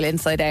 this girl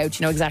inside out.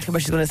 You know exactly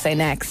what she's going to say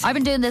next. I've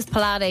been doing this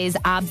Pilates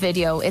ab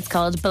video. It's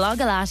called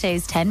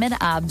Blogalates 10-minute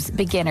abs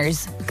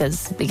beginners,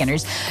 because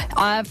beginners.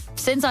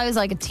 Since I was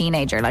like a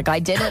teenager, like I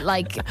did it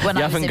like when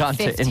You I was haven't in gone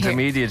fifth to year.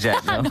 intermediate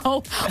yet, no?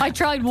 No, I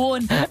tried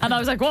one and I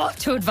was like, what?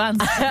 Too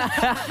advanced.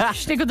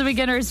 Stick with the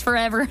beginners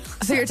forever.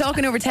 So you're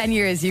talking over 10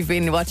 years you've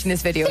been watching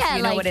this video, so Yeah,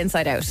 you know like, it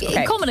inside out.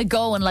 Okay. Coming and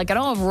going, like I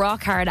don't have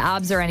rock hard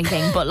abs or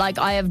anything, but like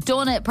I have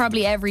done it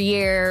probably every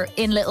year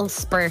in little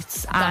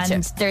spurts. Gotcha.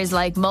 And there's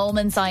like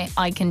moments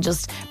I can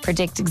just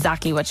predict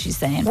exactly what she's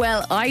saying.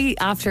 Well, I,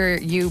 after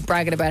you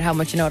bragging about how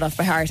much you know it off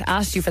by heart,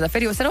 asked you for that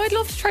video. I said, I'd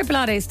love to try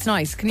Pilates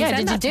tonight. Can you Yeah,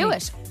 send did you that to do me?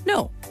 it?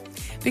 No.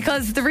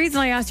 Because the reason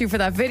I asked you for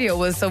that video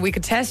was so we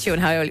could test you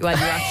and how well you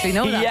actually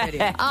know that Yeah.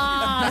 video.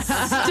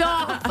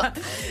 Stop.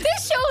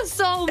 This show is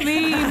so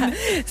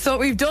mean. So what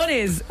we've done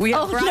is we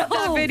have brought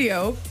that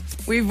video.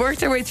 We've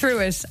worked our way through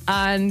it,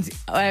 and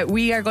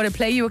we are going to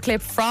play you a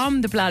clip from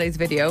the Pilates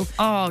video,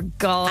 Oh,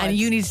 God. and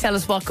you need to tell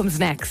us what comes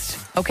next,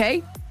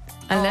 okay?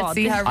 And let's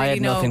see how I really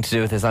had know. nothing to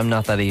do with this. I'm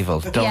not that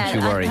evil. Don't Yeah, you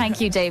worry. Thank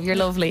you, Dave. You're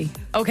lovely.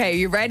 Okay,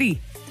 you ready?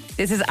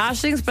 This is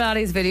Aisling's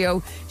Pilates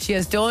video. She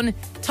has done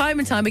time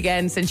and time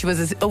again since she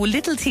was a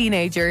little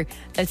teenager.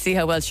 Let's see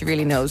how well she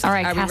really knows. All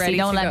right, Are we Cassie, ready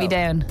don't to let go? me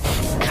down.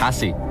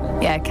 Cassie.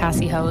 Yeah,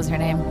 Cassie Ho is her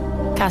name.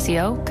 Cassie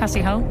Ho?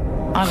 Cassie Ho?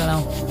 I don't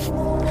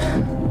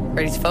know.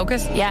 Ready to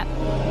focus? Yeah.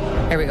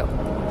 Here we go. So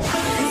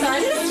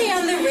I'm going to stay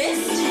on the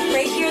wrist,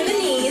 right here on the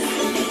knees,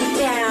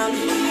 down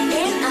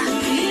and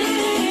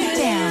up.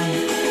 Down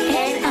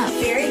and up.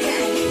 Very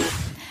good.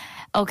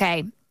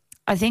 Okay.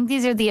 I think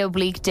these are the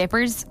oblique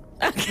dippers.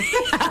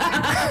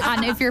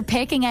 And if you're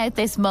picking out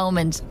this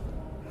moment,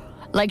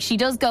 like she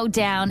does go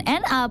down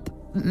and up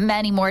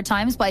many more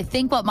times, but I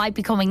think what might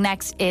be coming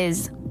next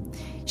is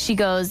she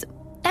goes,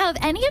 "Now, have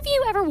any of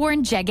you ever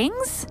worn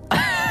jeggings?"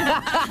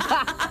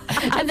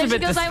 And then she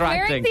goes, "I'm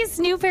wearing this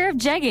new pair of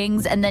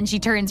jeggings," and then she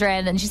turns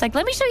around and she's like,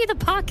 "Let me show you the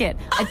pocket."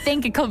 I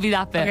think it could be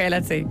that bit. Okay,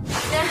 let's see. Now,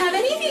 have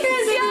any of you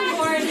guys ever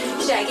worn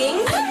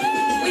jeggings?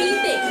 What do you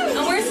think?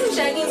 I'm wearing some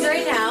jeggings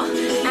right now.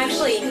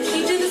 Actually,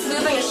 keep doing this move.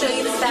 I'm going to show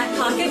you this back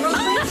pocket real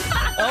quick.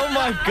 Oh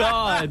my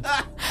God.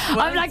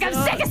 I'm like, I'm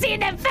sick of seeing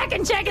them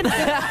fucking jeggings.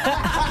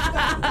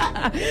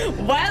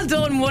 Well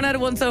done. 1 out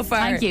of 1 so far.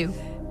 Thank you.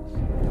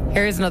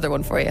 Here's another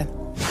one for you.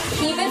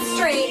 Keep it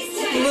straight.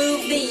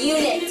 Move the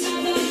unit.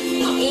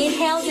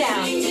 Inhale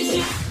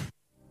down.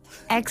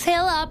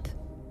 Exhale up.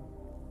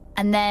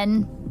 And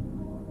then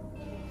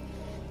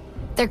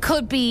there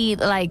could be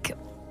like,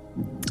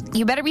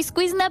 you better be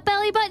squeezing that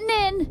belly button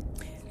in.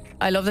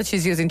 I love that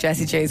she's using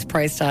Jessie J's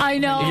price tag. I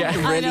know. You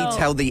can really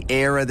tell the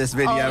era this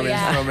video is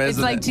from, isn't It's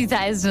like it?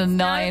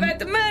 2009. About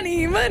the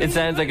money. It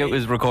sounds like it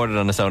was recorded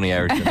on a Sony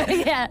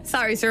Ericsson. Yeah.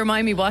 Sorry, so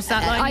remind me, what's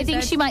that line? I you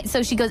think said? she might.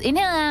 So she goes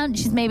inhale out.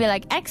 She's maybe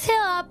like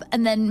exhale up,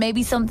 and then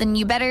maybe something.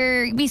 You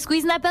better be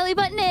squeezing that belly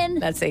button in.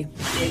 Let's see.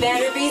 You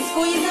better be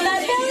squeezing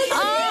that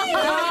belly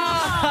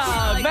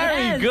button.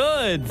 Very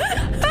good.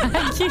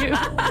 Thank you.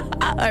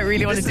 I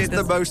really want to This do is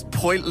this. the most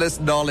pointless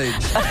knowledge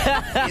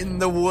in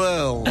the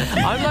world.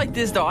 I'm like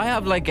this though. I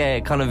have like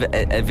a kind of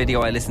a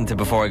video I listen to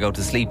before I go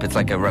to sleep. It's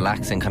like a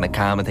relaxing kind of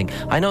calming thing.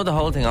 I know the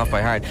whole thing off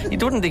by heart. You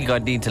wouldn't think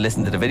I'd need to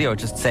listen to the video. I'd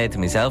just say it to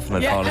myself and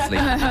I'd fall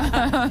asleep.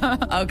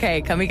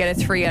 Okay, can we get a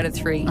 3 out of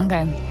 3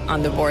 Okay.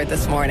 on the board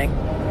this morning?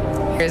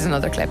 Here's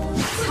another clip.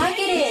 Tuck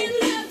it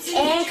in.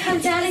 And come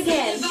down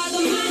again.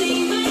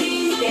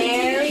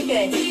 Very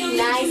good.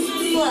 Nice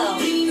and slow.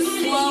 The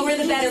slower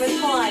the better with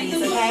Pilates,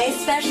 okay?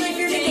 Especially if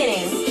you're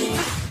beginning.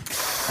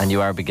 And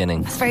you are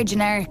beginning. It's very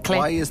generic clip.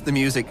 Why is the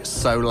music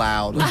so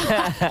loud?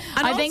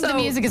 I think the also-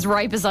 music is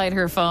right beside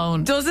her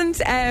phone. Doesn't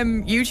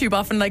YouTube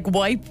often like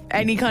wipe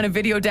any kind of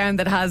video down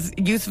that has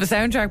use of a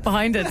soundtrack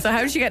behind it? So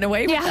how's she getting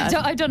away with Yeah,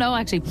 that? I don't know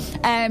actually.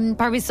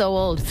 Probably so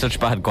old. Such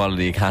bad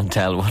quality you can't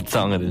tell what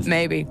song it is.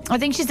 Maybe. I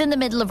think she's in the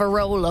middle of a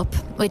roll up,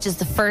 which is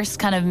the first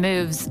kind of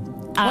moves.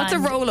 What's a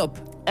And, roll up?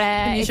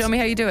 Can you show me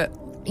how you do it?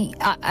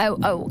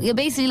 You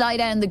basically lie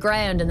down on the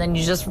ground and then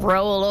you just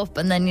roll up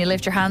and then you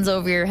lift your hands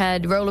over your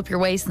head, roll up your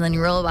waist and then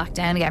you roll back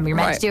down again. But you're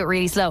meant Right. to do it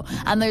really slow.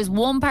 And there's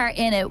one part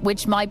in it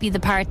which might be the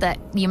part that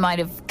you might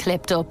have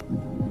clipped up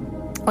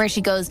where she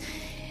goes,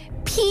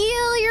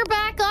 "Peel your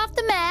back off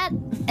the mat,"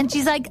 and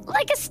she's like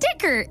a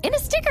sticker in a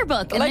sticker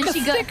book. And Like then a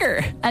she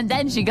sticker. And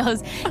then she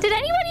goes, did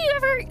any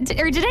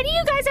of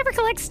you guys ever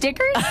collect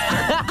stickers?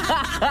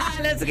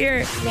 Let's hear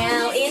it.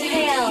 Now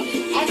inhale.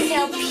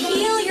 Exhale.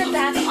 Peel your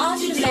back off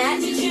the mat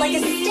like a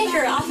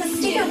sticker off a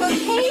sticker book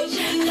page.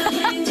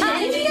 Did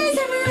any of you guys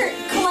ever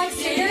collect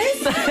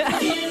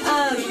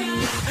stickers?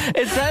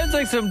 It sounds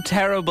like some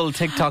terrible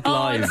TikTok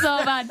live. It's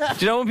so bad. Do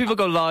you know when people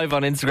go live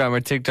on Instagram or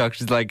TikTok,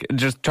 she's like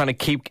just trying to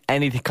keep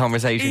any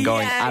conversation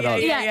going at all.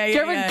 Do you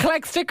ever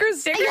collect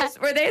stickers? Stickers,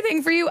 were they a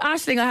thing for you?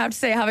 Aisling, I have to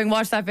say, having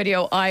watched that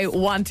video, I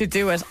want to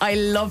do it. I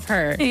love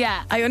her.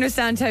 Yeah. I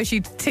understand how she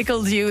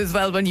tickled you as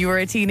well when you were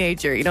a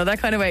teenager. You know, that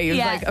kind of way. It was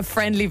Yeah. like a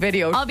friendly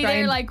video. I'll be Try there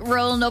and- like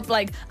rolling up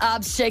like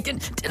abs shaking.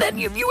 Did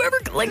any of you ever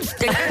collect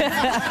stickers?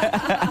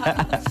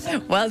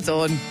 Well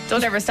done.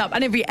 Don't ever stop.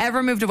 And if you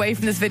ever moved away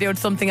from this video to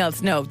something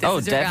else, no. This Oh,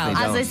 is your definitely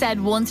gal. don't. As I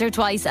said once or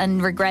twice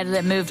and regretted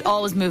it,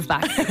 always move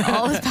back.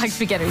 Always back to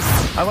beginners.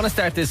 I want to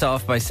start this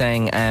off by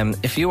saying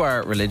if you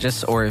are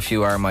religious or if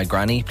you are my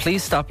granny,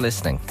 please stop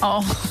listening.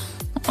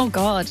 Oh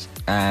God.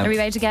 Are we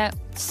about to get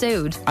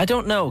sued? I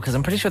don't know because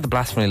I'm pretty sure the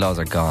blasphemy laws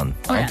are gone,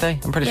 aren't they?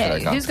 I'm pretty sure they're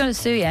gone. Who's going to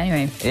sue you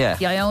anyway? Yeah.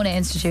 The Iona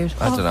Institute.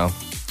 I don't know.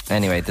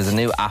 Anyway, there's a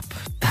new app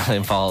that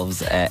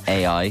involves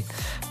AI,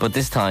 but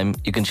this time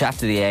you can chat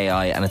to the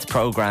AI and it's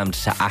programmed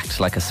to act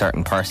like a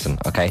certain person,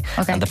 okay?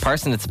 Okay. And the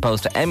person it's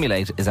supposed to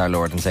emulate is our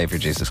Lord and Saviour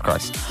Jesus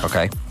Christ,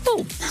 okay?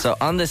 Oh. So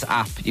on this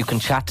app, you can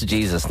chat to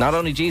Jesus. Not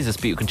only Jesus,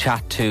 but you can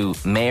chat to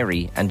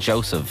Mary and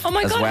Joseph Oh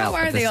my as God, well how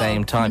are at the they all?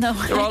 same time. No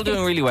They're all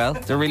doing really well.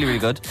 They're really, really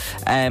good.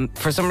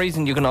 For some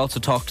reason, you can also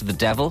talk to the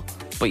devil,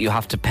 but you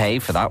have to pay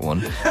for that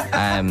one.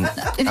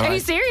 Are you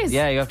serious?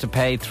 Yeah, you have to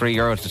pay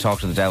 €3 to talk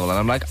to the devil, and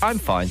I'm like, I'm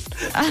fine.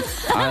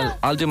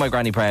 I'll do my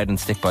granny proud and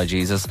stick by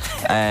Jesus.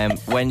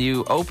 When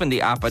you open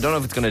the app, I don't know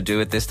if it's going to do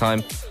it this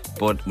time,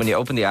 but when you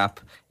open the app,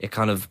 it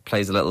kind of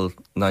plays a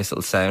nice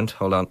little sound.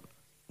 Hold on.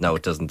 No,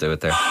 it doesn't do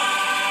it there.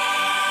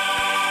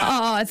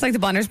 Oh, it's like the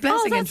Bonner's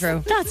Blessing intro.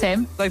 That's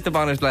him. It's like the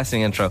Bonner's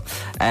Blessing intro.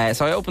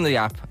 So I open the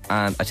app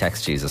and I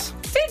text Jesus.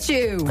 Did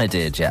you? I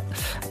did, yeah.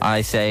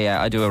 I say,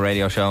 I do a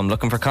radio show. I'm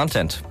looking for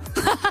content.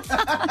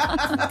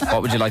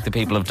 What would you like the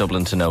people of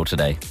Dublin to know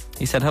today?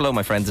 He said, hello,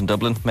 my friends in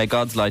Dublin. May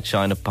God's light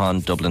shine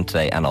upon Dublin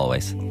today and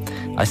always.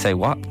 I say,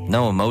 what?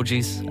 No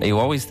emojis? Are you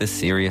always this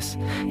serious?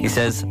 He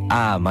says,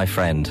 my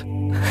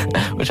friend.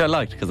 which I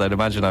liked because I'd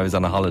imagine I was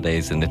on a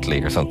holidays in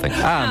Italy or something.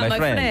 My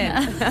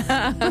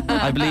friend.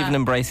 I believe in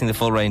embracing the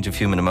full range of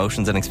human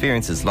emotions and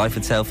experiences. Life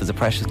itself is a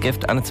precious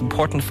gift and it's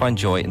important to find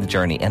joy in the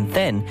journey. And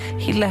then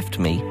he left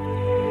me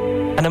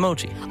an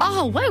emoji.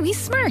 Oh, wow, he's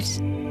smart.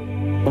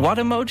 What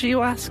emoji,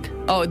 you ask?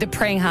 Oh, the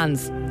praying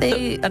hands.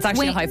 That's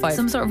actually a high five.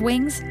 Some sort of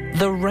wings.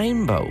 The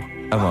rainbow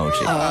emoji.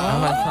 And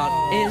I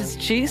thought, is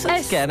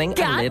Jesus getting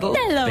a little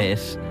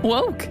bit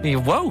woke? He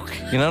woke,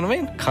 you know what I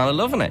mean? Kind of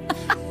loving it.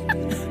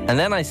 And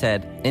then I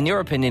said, in your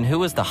opinion, who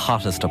was the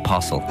hottest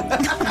apostle?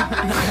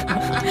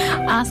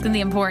 Asking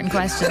the important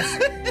questions.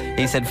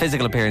 He said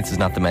physical appearance is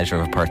not the measure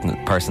of a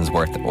person's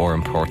worth or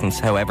importance.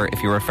 However,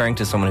 if you're referring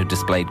to someone who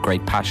displayed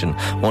great passion,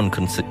 one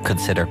could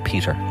consider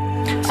Peter.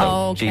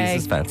 So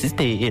Jesus fancies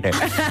Peter.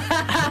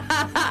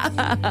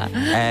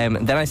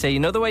 Then I say, you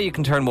know the way you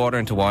can turn water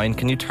into wine?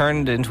 Can you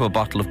turn it into a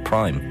bottle of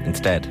Prime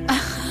instead?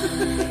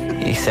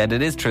 He said,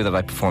 it is true that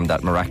I performed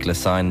that miraculous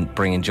sign,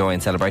 bringing joy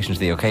and celebration to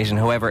the occasion.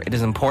 However, it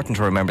is important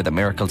to remember that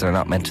miracles are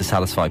not meant to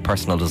satisfy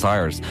personal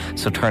desires.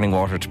 So turning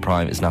water to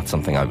Prime is not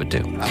something I would do.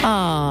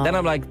 Aww. Then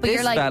I'm like, but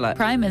you're like, fella,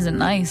 Prime isn't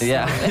nice.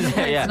 Yeah.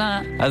 So yeah.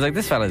 not. I was like,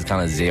 this fella is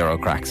kind of zero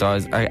crack. So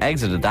I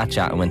exited that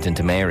chat and went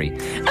into Mary.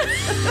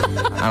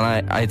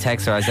 And I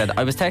text her, I said,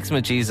 I was texting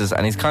with Jesus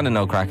and he's kind of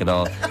no crack at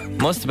all.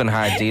 Must have been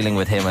hard dealing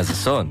with him as a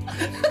son.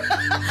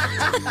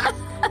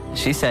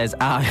 She says,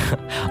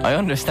 I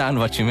understand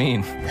what you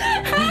mean.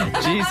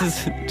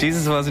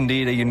 Jesus was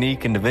indeed a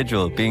unique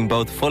individual, being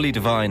both fully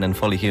divine and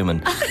fully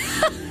human.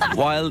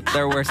 While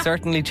there were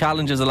certainly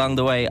challenges along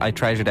the way, I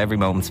treasured every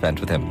moment spent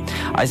with him.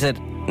 I said,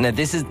 now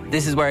this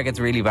is where it gets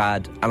really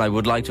bad, and I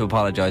would like to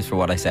apologise for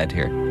what I said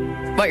here.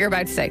 What you're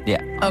about to say?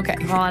 Yeah. Okay.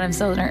 God, I'm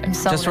so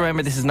Just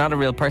remember, this is not a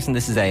real person,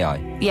 this is AI.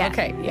 Yeah.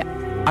 Okay,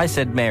 yeah. I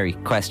said, Mary,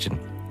 question.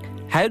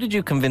 How did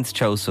you convince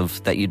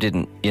Joseph that you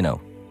didn't,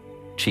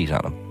 cheat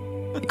on him?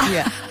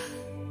 Yeah.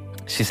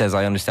 She says,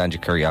 I understand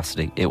your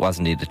curiosity. It was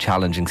indeed a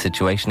challenging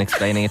situation.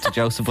 Explaining it to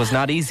Joseph was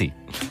not easy.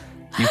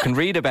 You can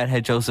read about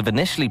how Joseph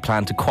initially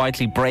planned to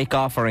quietly break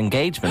off our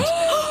engagement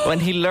when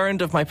he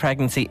learned of my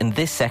pregnancy in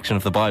this section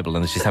of the Bible.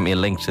 And she sent me a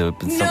link to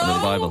something in the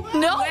Bible.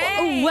 No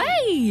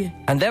way!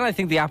 And then I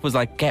think the app was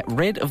like, get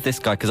rid of this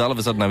guy, because all of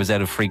a sudden I was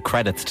out of free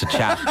credits to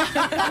chat.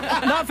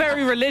 Not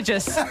very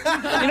religious.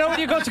 You know when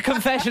you go to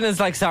confession, it's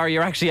like, sorry,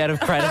 you're actually out of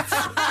credits.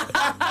 10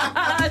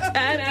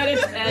 out of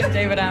 10,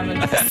 David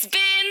Hammond.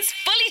 Spins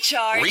Fully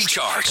Charged.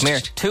 Recharged. Come here,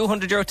 €200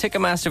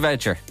 Ticketmaster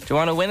voucher. Do you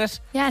want to win it?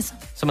 Yes.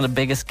 Some of the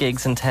biggest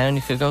gigs in town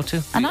you could go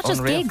to. And not just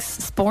Unreal. gigs,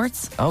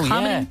 sports, Oh,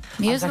 comedy, yeah.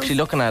 musicals. I was actually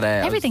looking at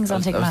it. Everything's on I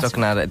was Ticketmaster.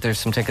 looking at it. There's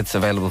some tickets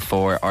available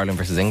for Ireland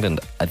versus England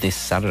this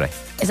Saturday.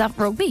 Is that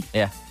rugby?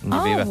 Yeah. in Oh,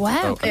 Aviva.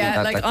 wow. So I think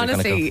Yeah, that's actually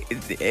honestly,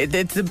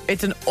 kinda cool.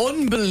 it's an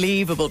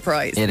unbelievable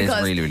prize. It is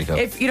Because really, really cool.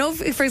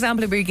 If for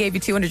example, if we gave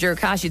you €200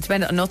 cash, you'd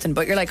spend it on nothing.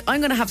 But you're like,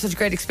 I'm going to have such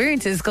great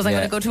experiences because I'm Yeah.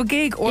 going to go to a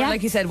gig, or Yeah.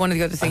 like you said, one of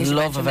the other things. I you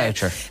love a mentioned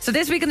there. voucher. So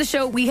this week on the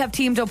show, we have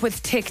teamed up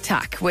with Tic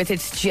Tac with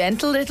its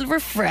gentle little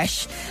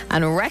refresh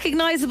and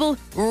recognisable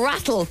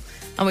rattle.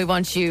 And we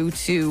want you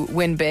to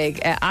win big.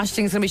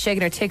 Ashling's going to be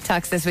shaking her Tic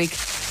Tacs this week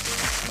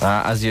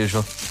As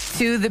usual.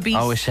 to the beat.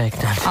 Always shaking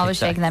them. Always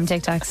shaking them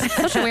Tic Tacs.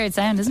 Such a weird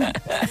sound, isn't it?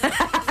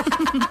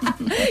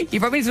 You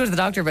probably need to go to the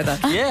doctor about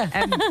that.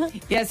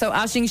 Yeah. So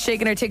Ashling's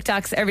shaking her Tic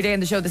Tacs every day on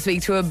the show this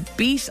week to a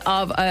beat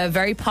of a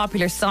very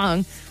popular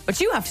song. What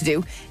you have to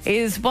do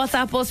is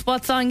WhatsApp us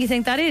what song you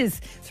think that is.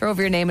 Throw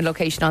over your name and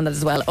location on that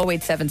as well.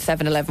 087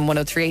 711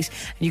 1038.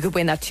 And you could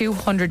win that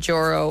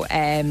 €200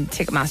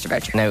 Ticketmaster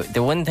voucher. Now,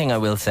 the one thing I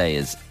will say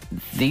is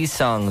these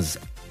songs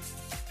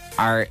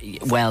are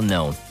well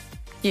known.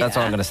 That's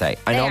all I'm going to say.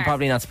 I know I'm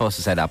probably not supposed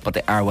to say that, but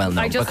they are well known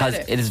I just because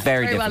said it. it is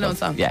very Very difficult. well-known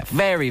song. Yeah,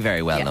 very,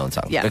 very well known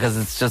song. Yeah. Because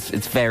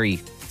it's very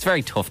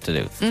tough to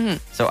do. Mm-hmm.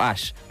 So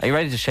Ash, are you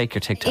ready to shake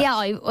your TikTok? Yeah,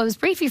 I was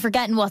briefly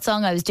forgetting what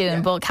song I was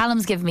doing, but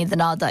Callum's giving me the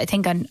nod that I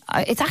think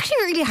it's actually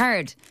really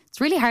hard.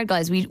 It's really hard,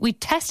 guys. We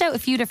test out a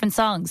few different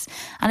songs,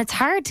 and it's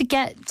hard to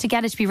get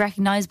it to be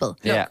recognisable.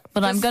 Yeah.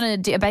 But I'm about to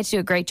do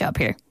a great job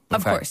here.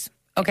 Of course.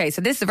 Okay,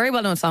 so this is a very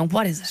well known song.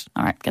 What is it?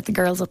 All right, get the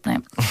girls up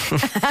now.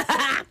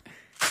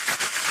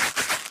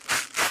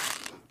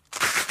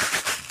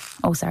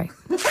 Oh, sorry.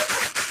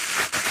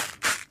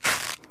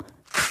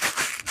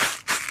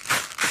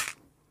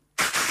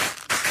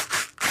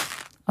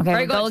 Okay,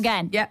 Very we'll go good.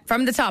 again. Yeah,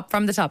 from the top.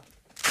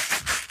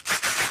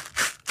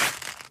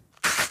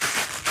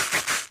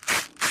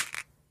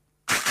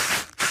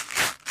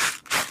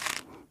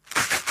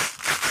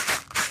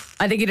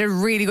 I think you did a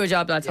really good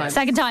job that time.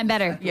 Second time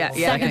better. Yeah.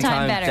 Second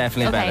time better.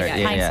 definitely okay, better.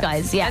 Yeah, thanks, yeah.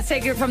 guys. Yeah. Let's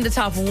take it from the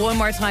top one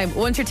more time.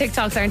 Once your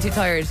TikToks aren't too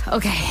tired.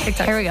 Okay,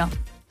 TikTok. here we go.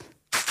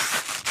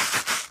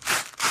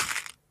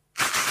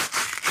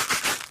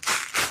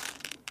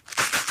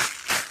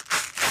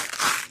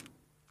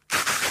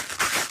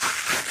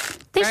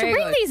 They should Very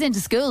bring good. these into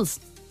schools.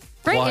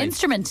 Bring Why?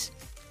 instrument.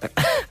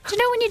 Do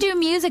you know when you do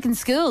music in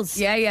schools?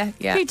 Yeah.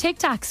 Do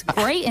tic-tacs.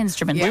 Great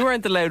instrument. We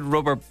weren't allowed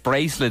rubber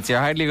bracelets. You're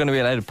hardly going to be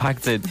allowed to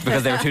packets it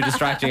because they were too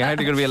distracting. You're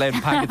hardly going to be allowed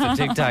packets of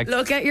Tic Tac.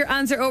 Look, get your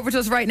answer over to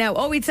us right now.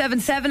 087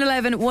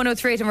 711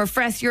 1038 and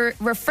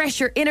refresh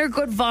your inner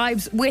good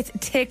vibes with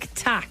Tic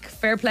Tac.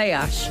 Fair play,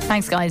 Ash.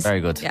 Thanks, guys. Very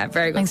good. Yeah,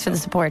 very good. Thanks for the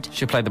support.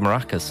 She played the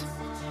maracas.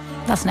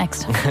 That's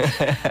next. Next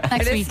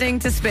week. Listening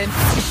to Spin.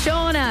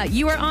 Shauna,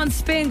 you are on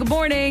Spin. Good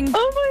morning.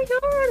 Oh my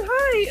God,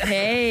 hi.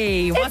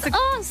 Hey,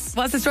 us.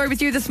 What's the story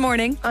with you this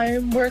morning?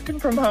 I'm working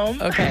from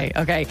home. Okay.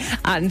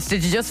 And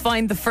did you just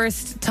find the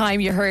first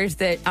time you heard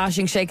that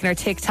Aisling shaking her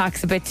Tic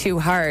Tacs a bit too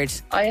hard?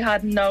 I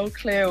had no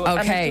clue. Okay.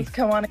 And it just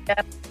come on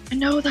again. I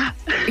know that.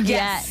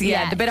 Yes,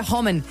 Yeah. the bit of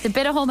humming. The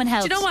bit of humming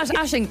helps. Do you know what,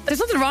 Aisling? There's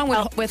nothing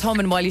wrong with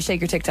humming while you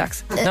shake your Tic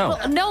Tacs. No.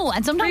 No,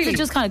 and sometimes Really? it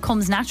just kind of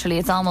comes naturally.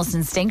 It's almost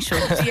instinctual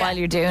while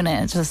you're doing it.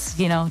 It just,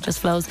 just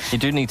flows. You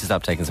do need to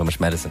stop taking so much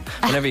medicine.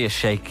 Whenever you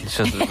shake, it's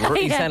just,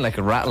 you sound like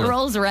a rattle.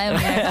 Rolls around.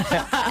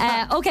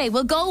 Yeah. Okay,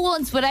 we'll go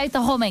once without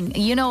the humming.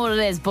 You know what it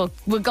is, but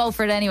we'll go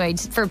for it anyway.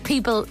 For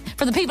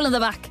the people in the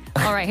back.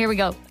 All right, here we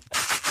go.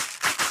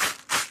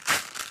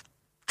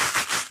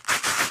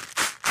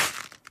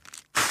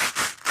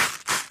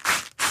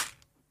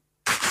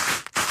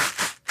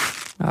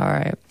 All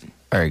right.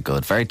 Very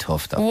good. Very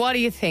tough, though. What are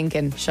you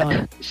thinking,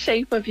 Sean?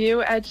 Shape of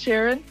You, Ed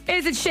Sheeran.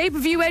 Is it Shape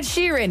of You, Ed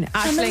Sheeran?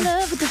 I'm in Aisling?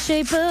 love with the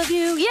shape of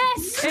you.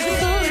 Yes.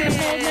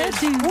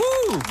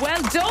 Woo!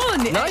 Well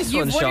done. Nice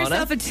You've one, won Shauna.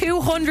 yourself a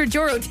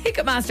 €200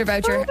 Ticketmaster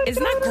voucher. Oh,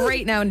 Isn't that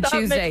great now on That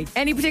Tuesday? makes-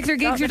 Any particular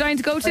gigs you're dying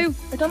to go to?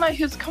 I don't know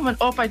who's coming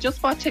up. I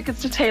just bought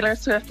tickets to Taylor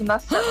Swift and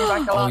that's set me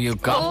back a lot. Oh, you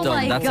got Oh them.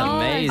 my That's God.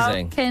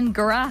 amazing.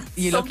 Congrats.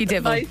 You lucky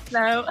devil. Nice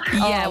now.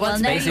 Yeah, well,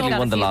 to now make you've Basically got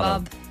won the a few lotto.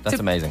 bob. That's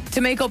amazing.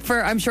 To make up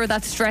for, I'm sure,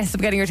 that stress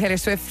of getting your Taylor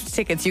Swift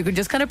tickets, you can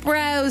just kind of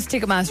browse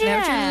Ticketmaster now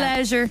at your Yeah.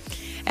 leisure.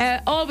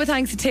 All with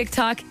thanks to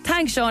TikTok.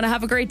 Thanks, Shauna.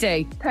 Have a great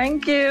day.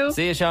 Thank you.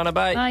 See you, Shauna.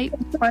 Bye.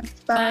 Bye.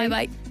 Bye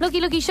bye.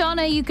 Lucky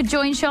Shauna, you could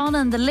join Shauna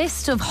on the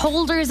list of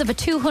holders of a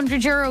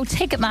 €200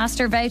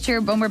 Ticketmaster voucher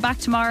when we're back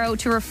tomorrow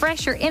to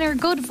refresh your inner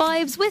good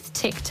vibes with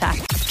Tic Tac.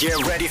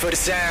 Get ready for the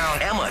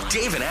sound. Emma,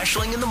 Dave, and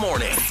Aisling in the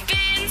morning.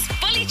 Spins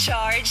Fully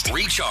Charged.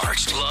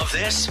 Recharged. Love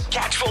this?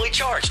 Catch Fully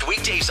Charged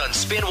weekdays on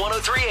Spin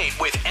 103.8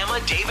 with Emma,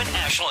 Dave, and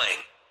Aisling.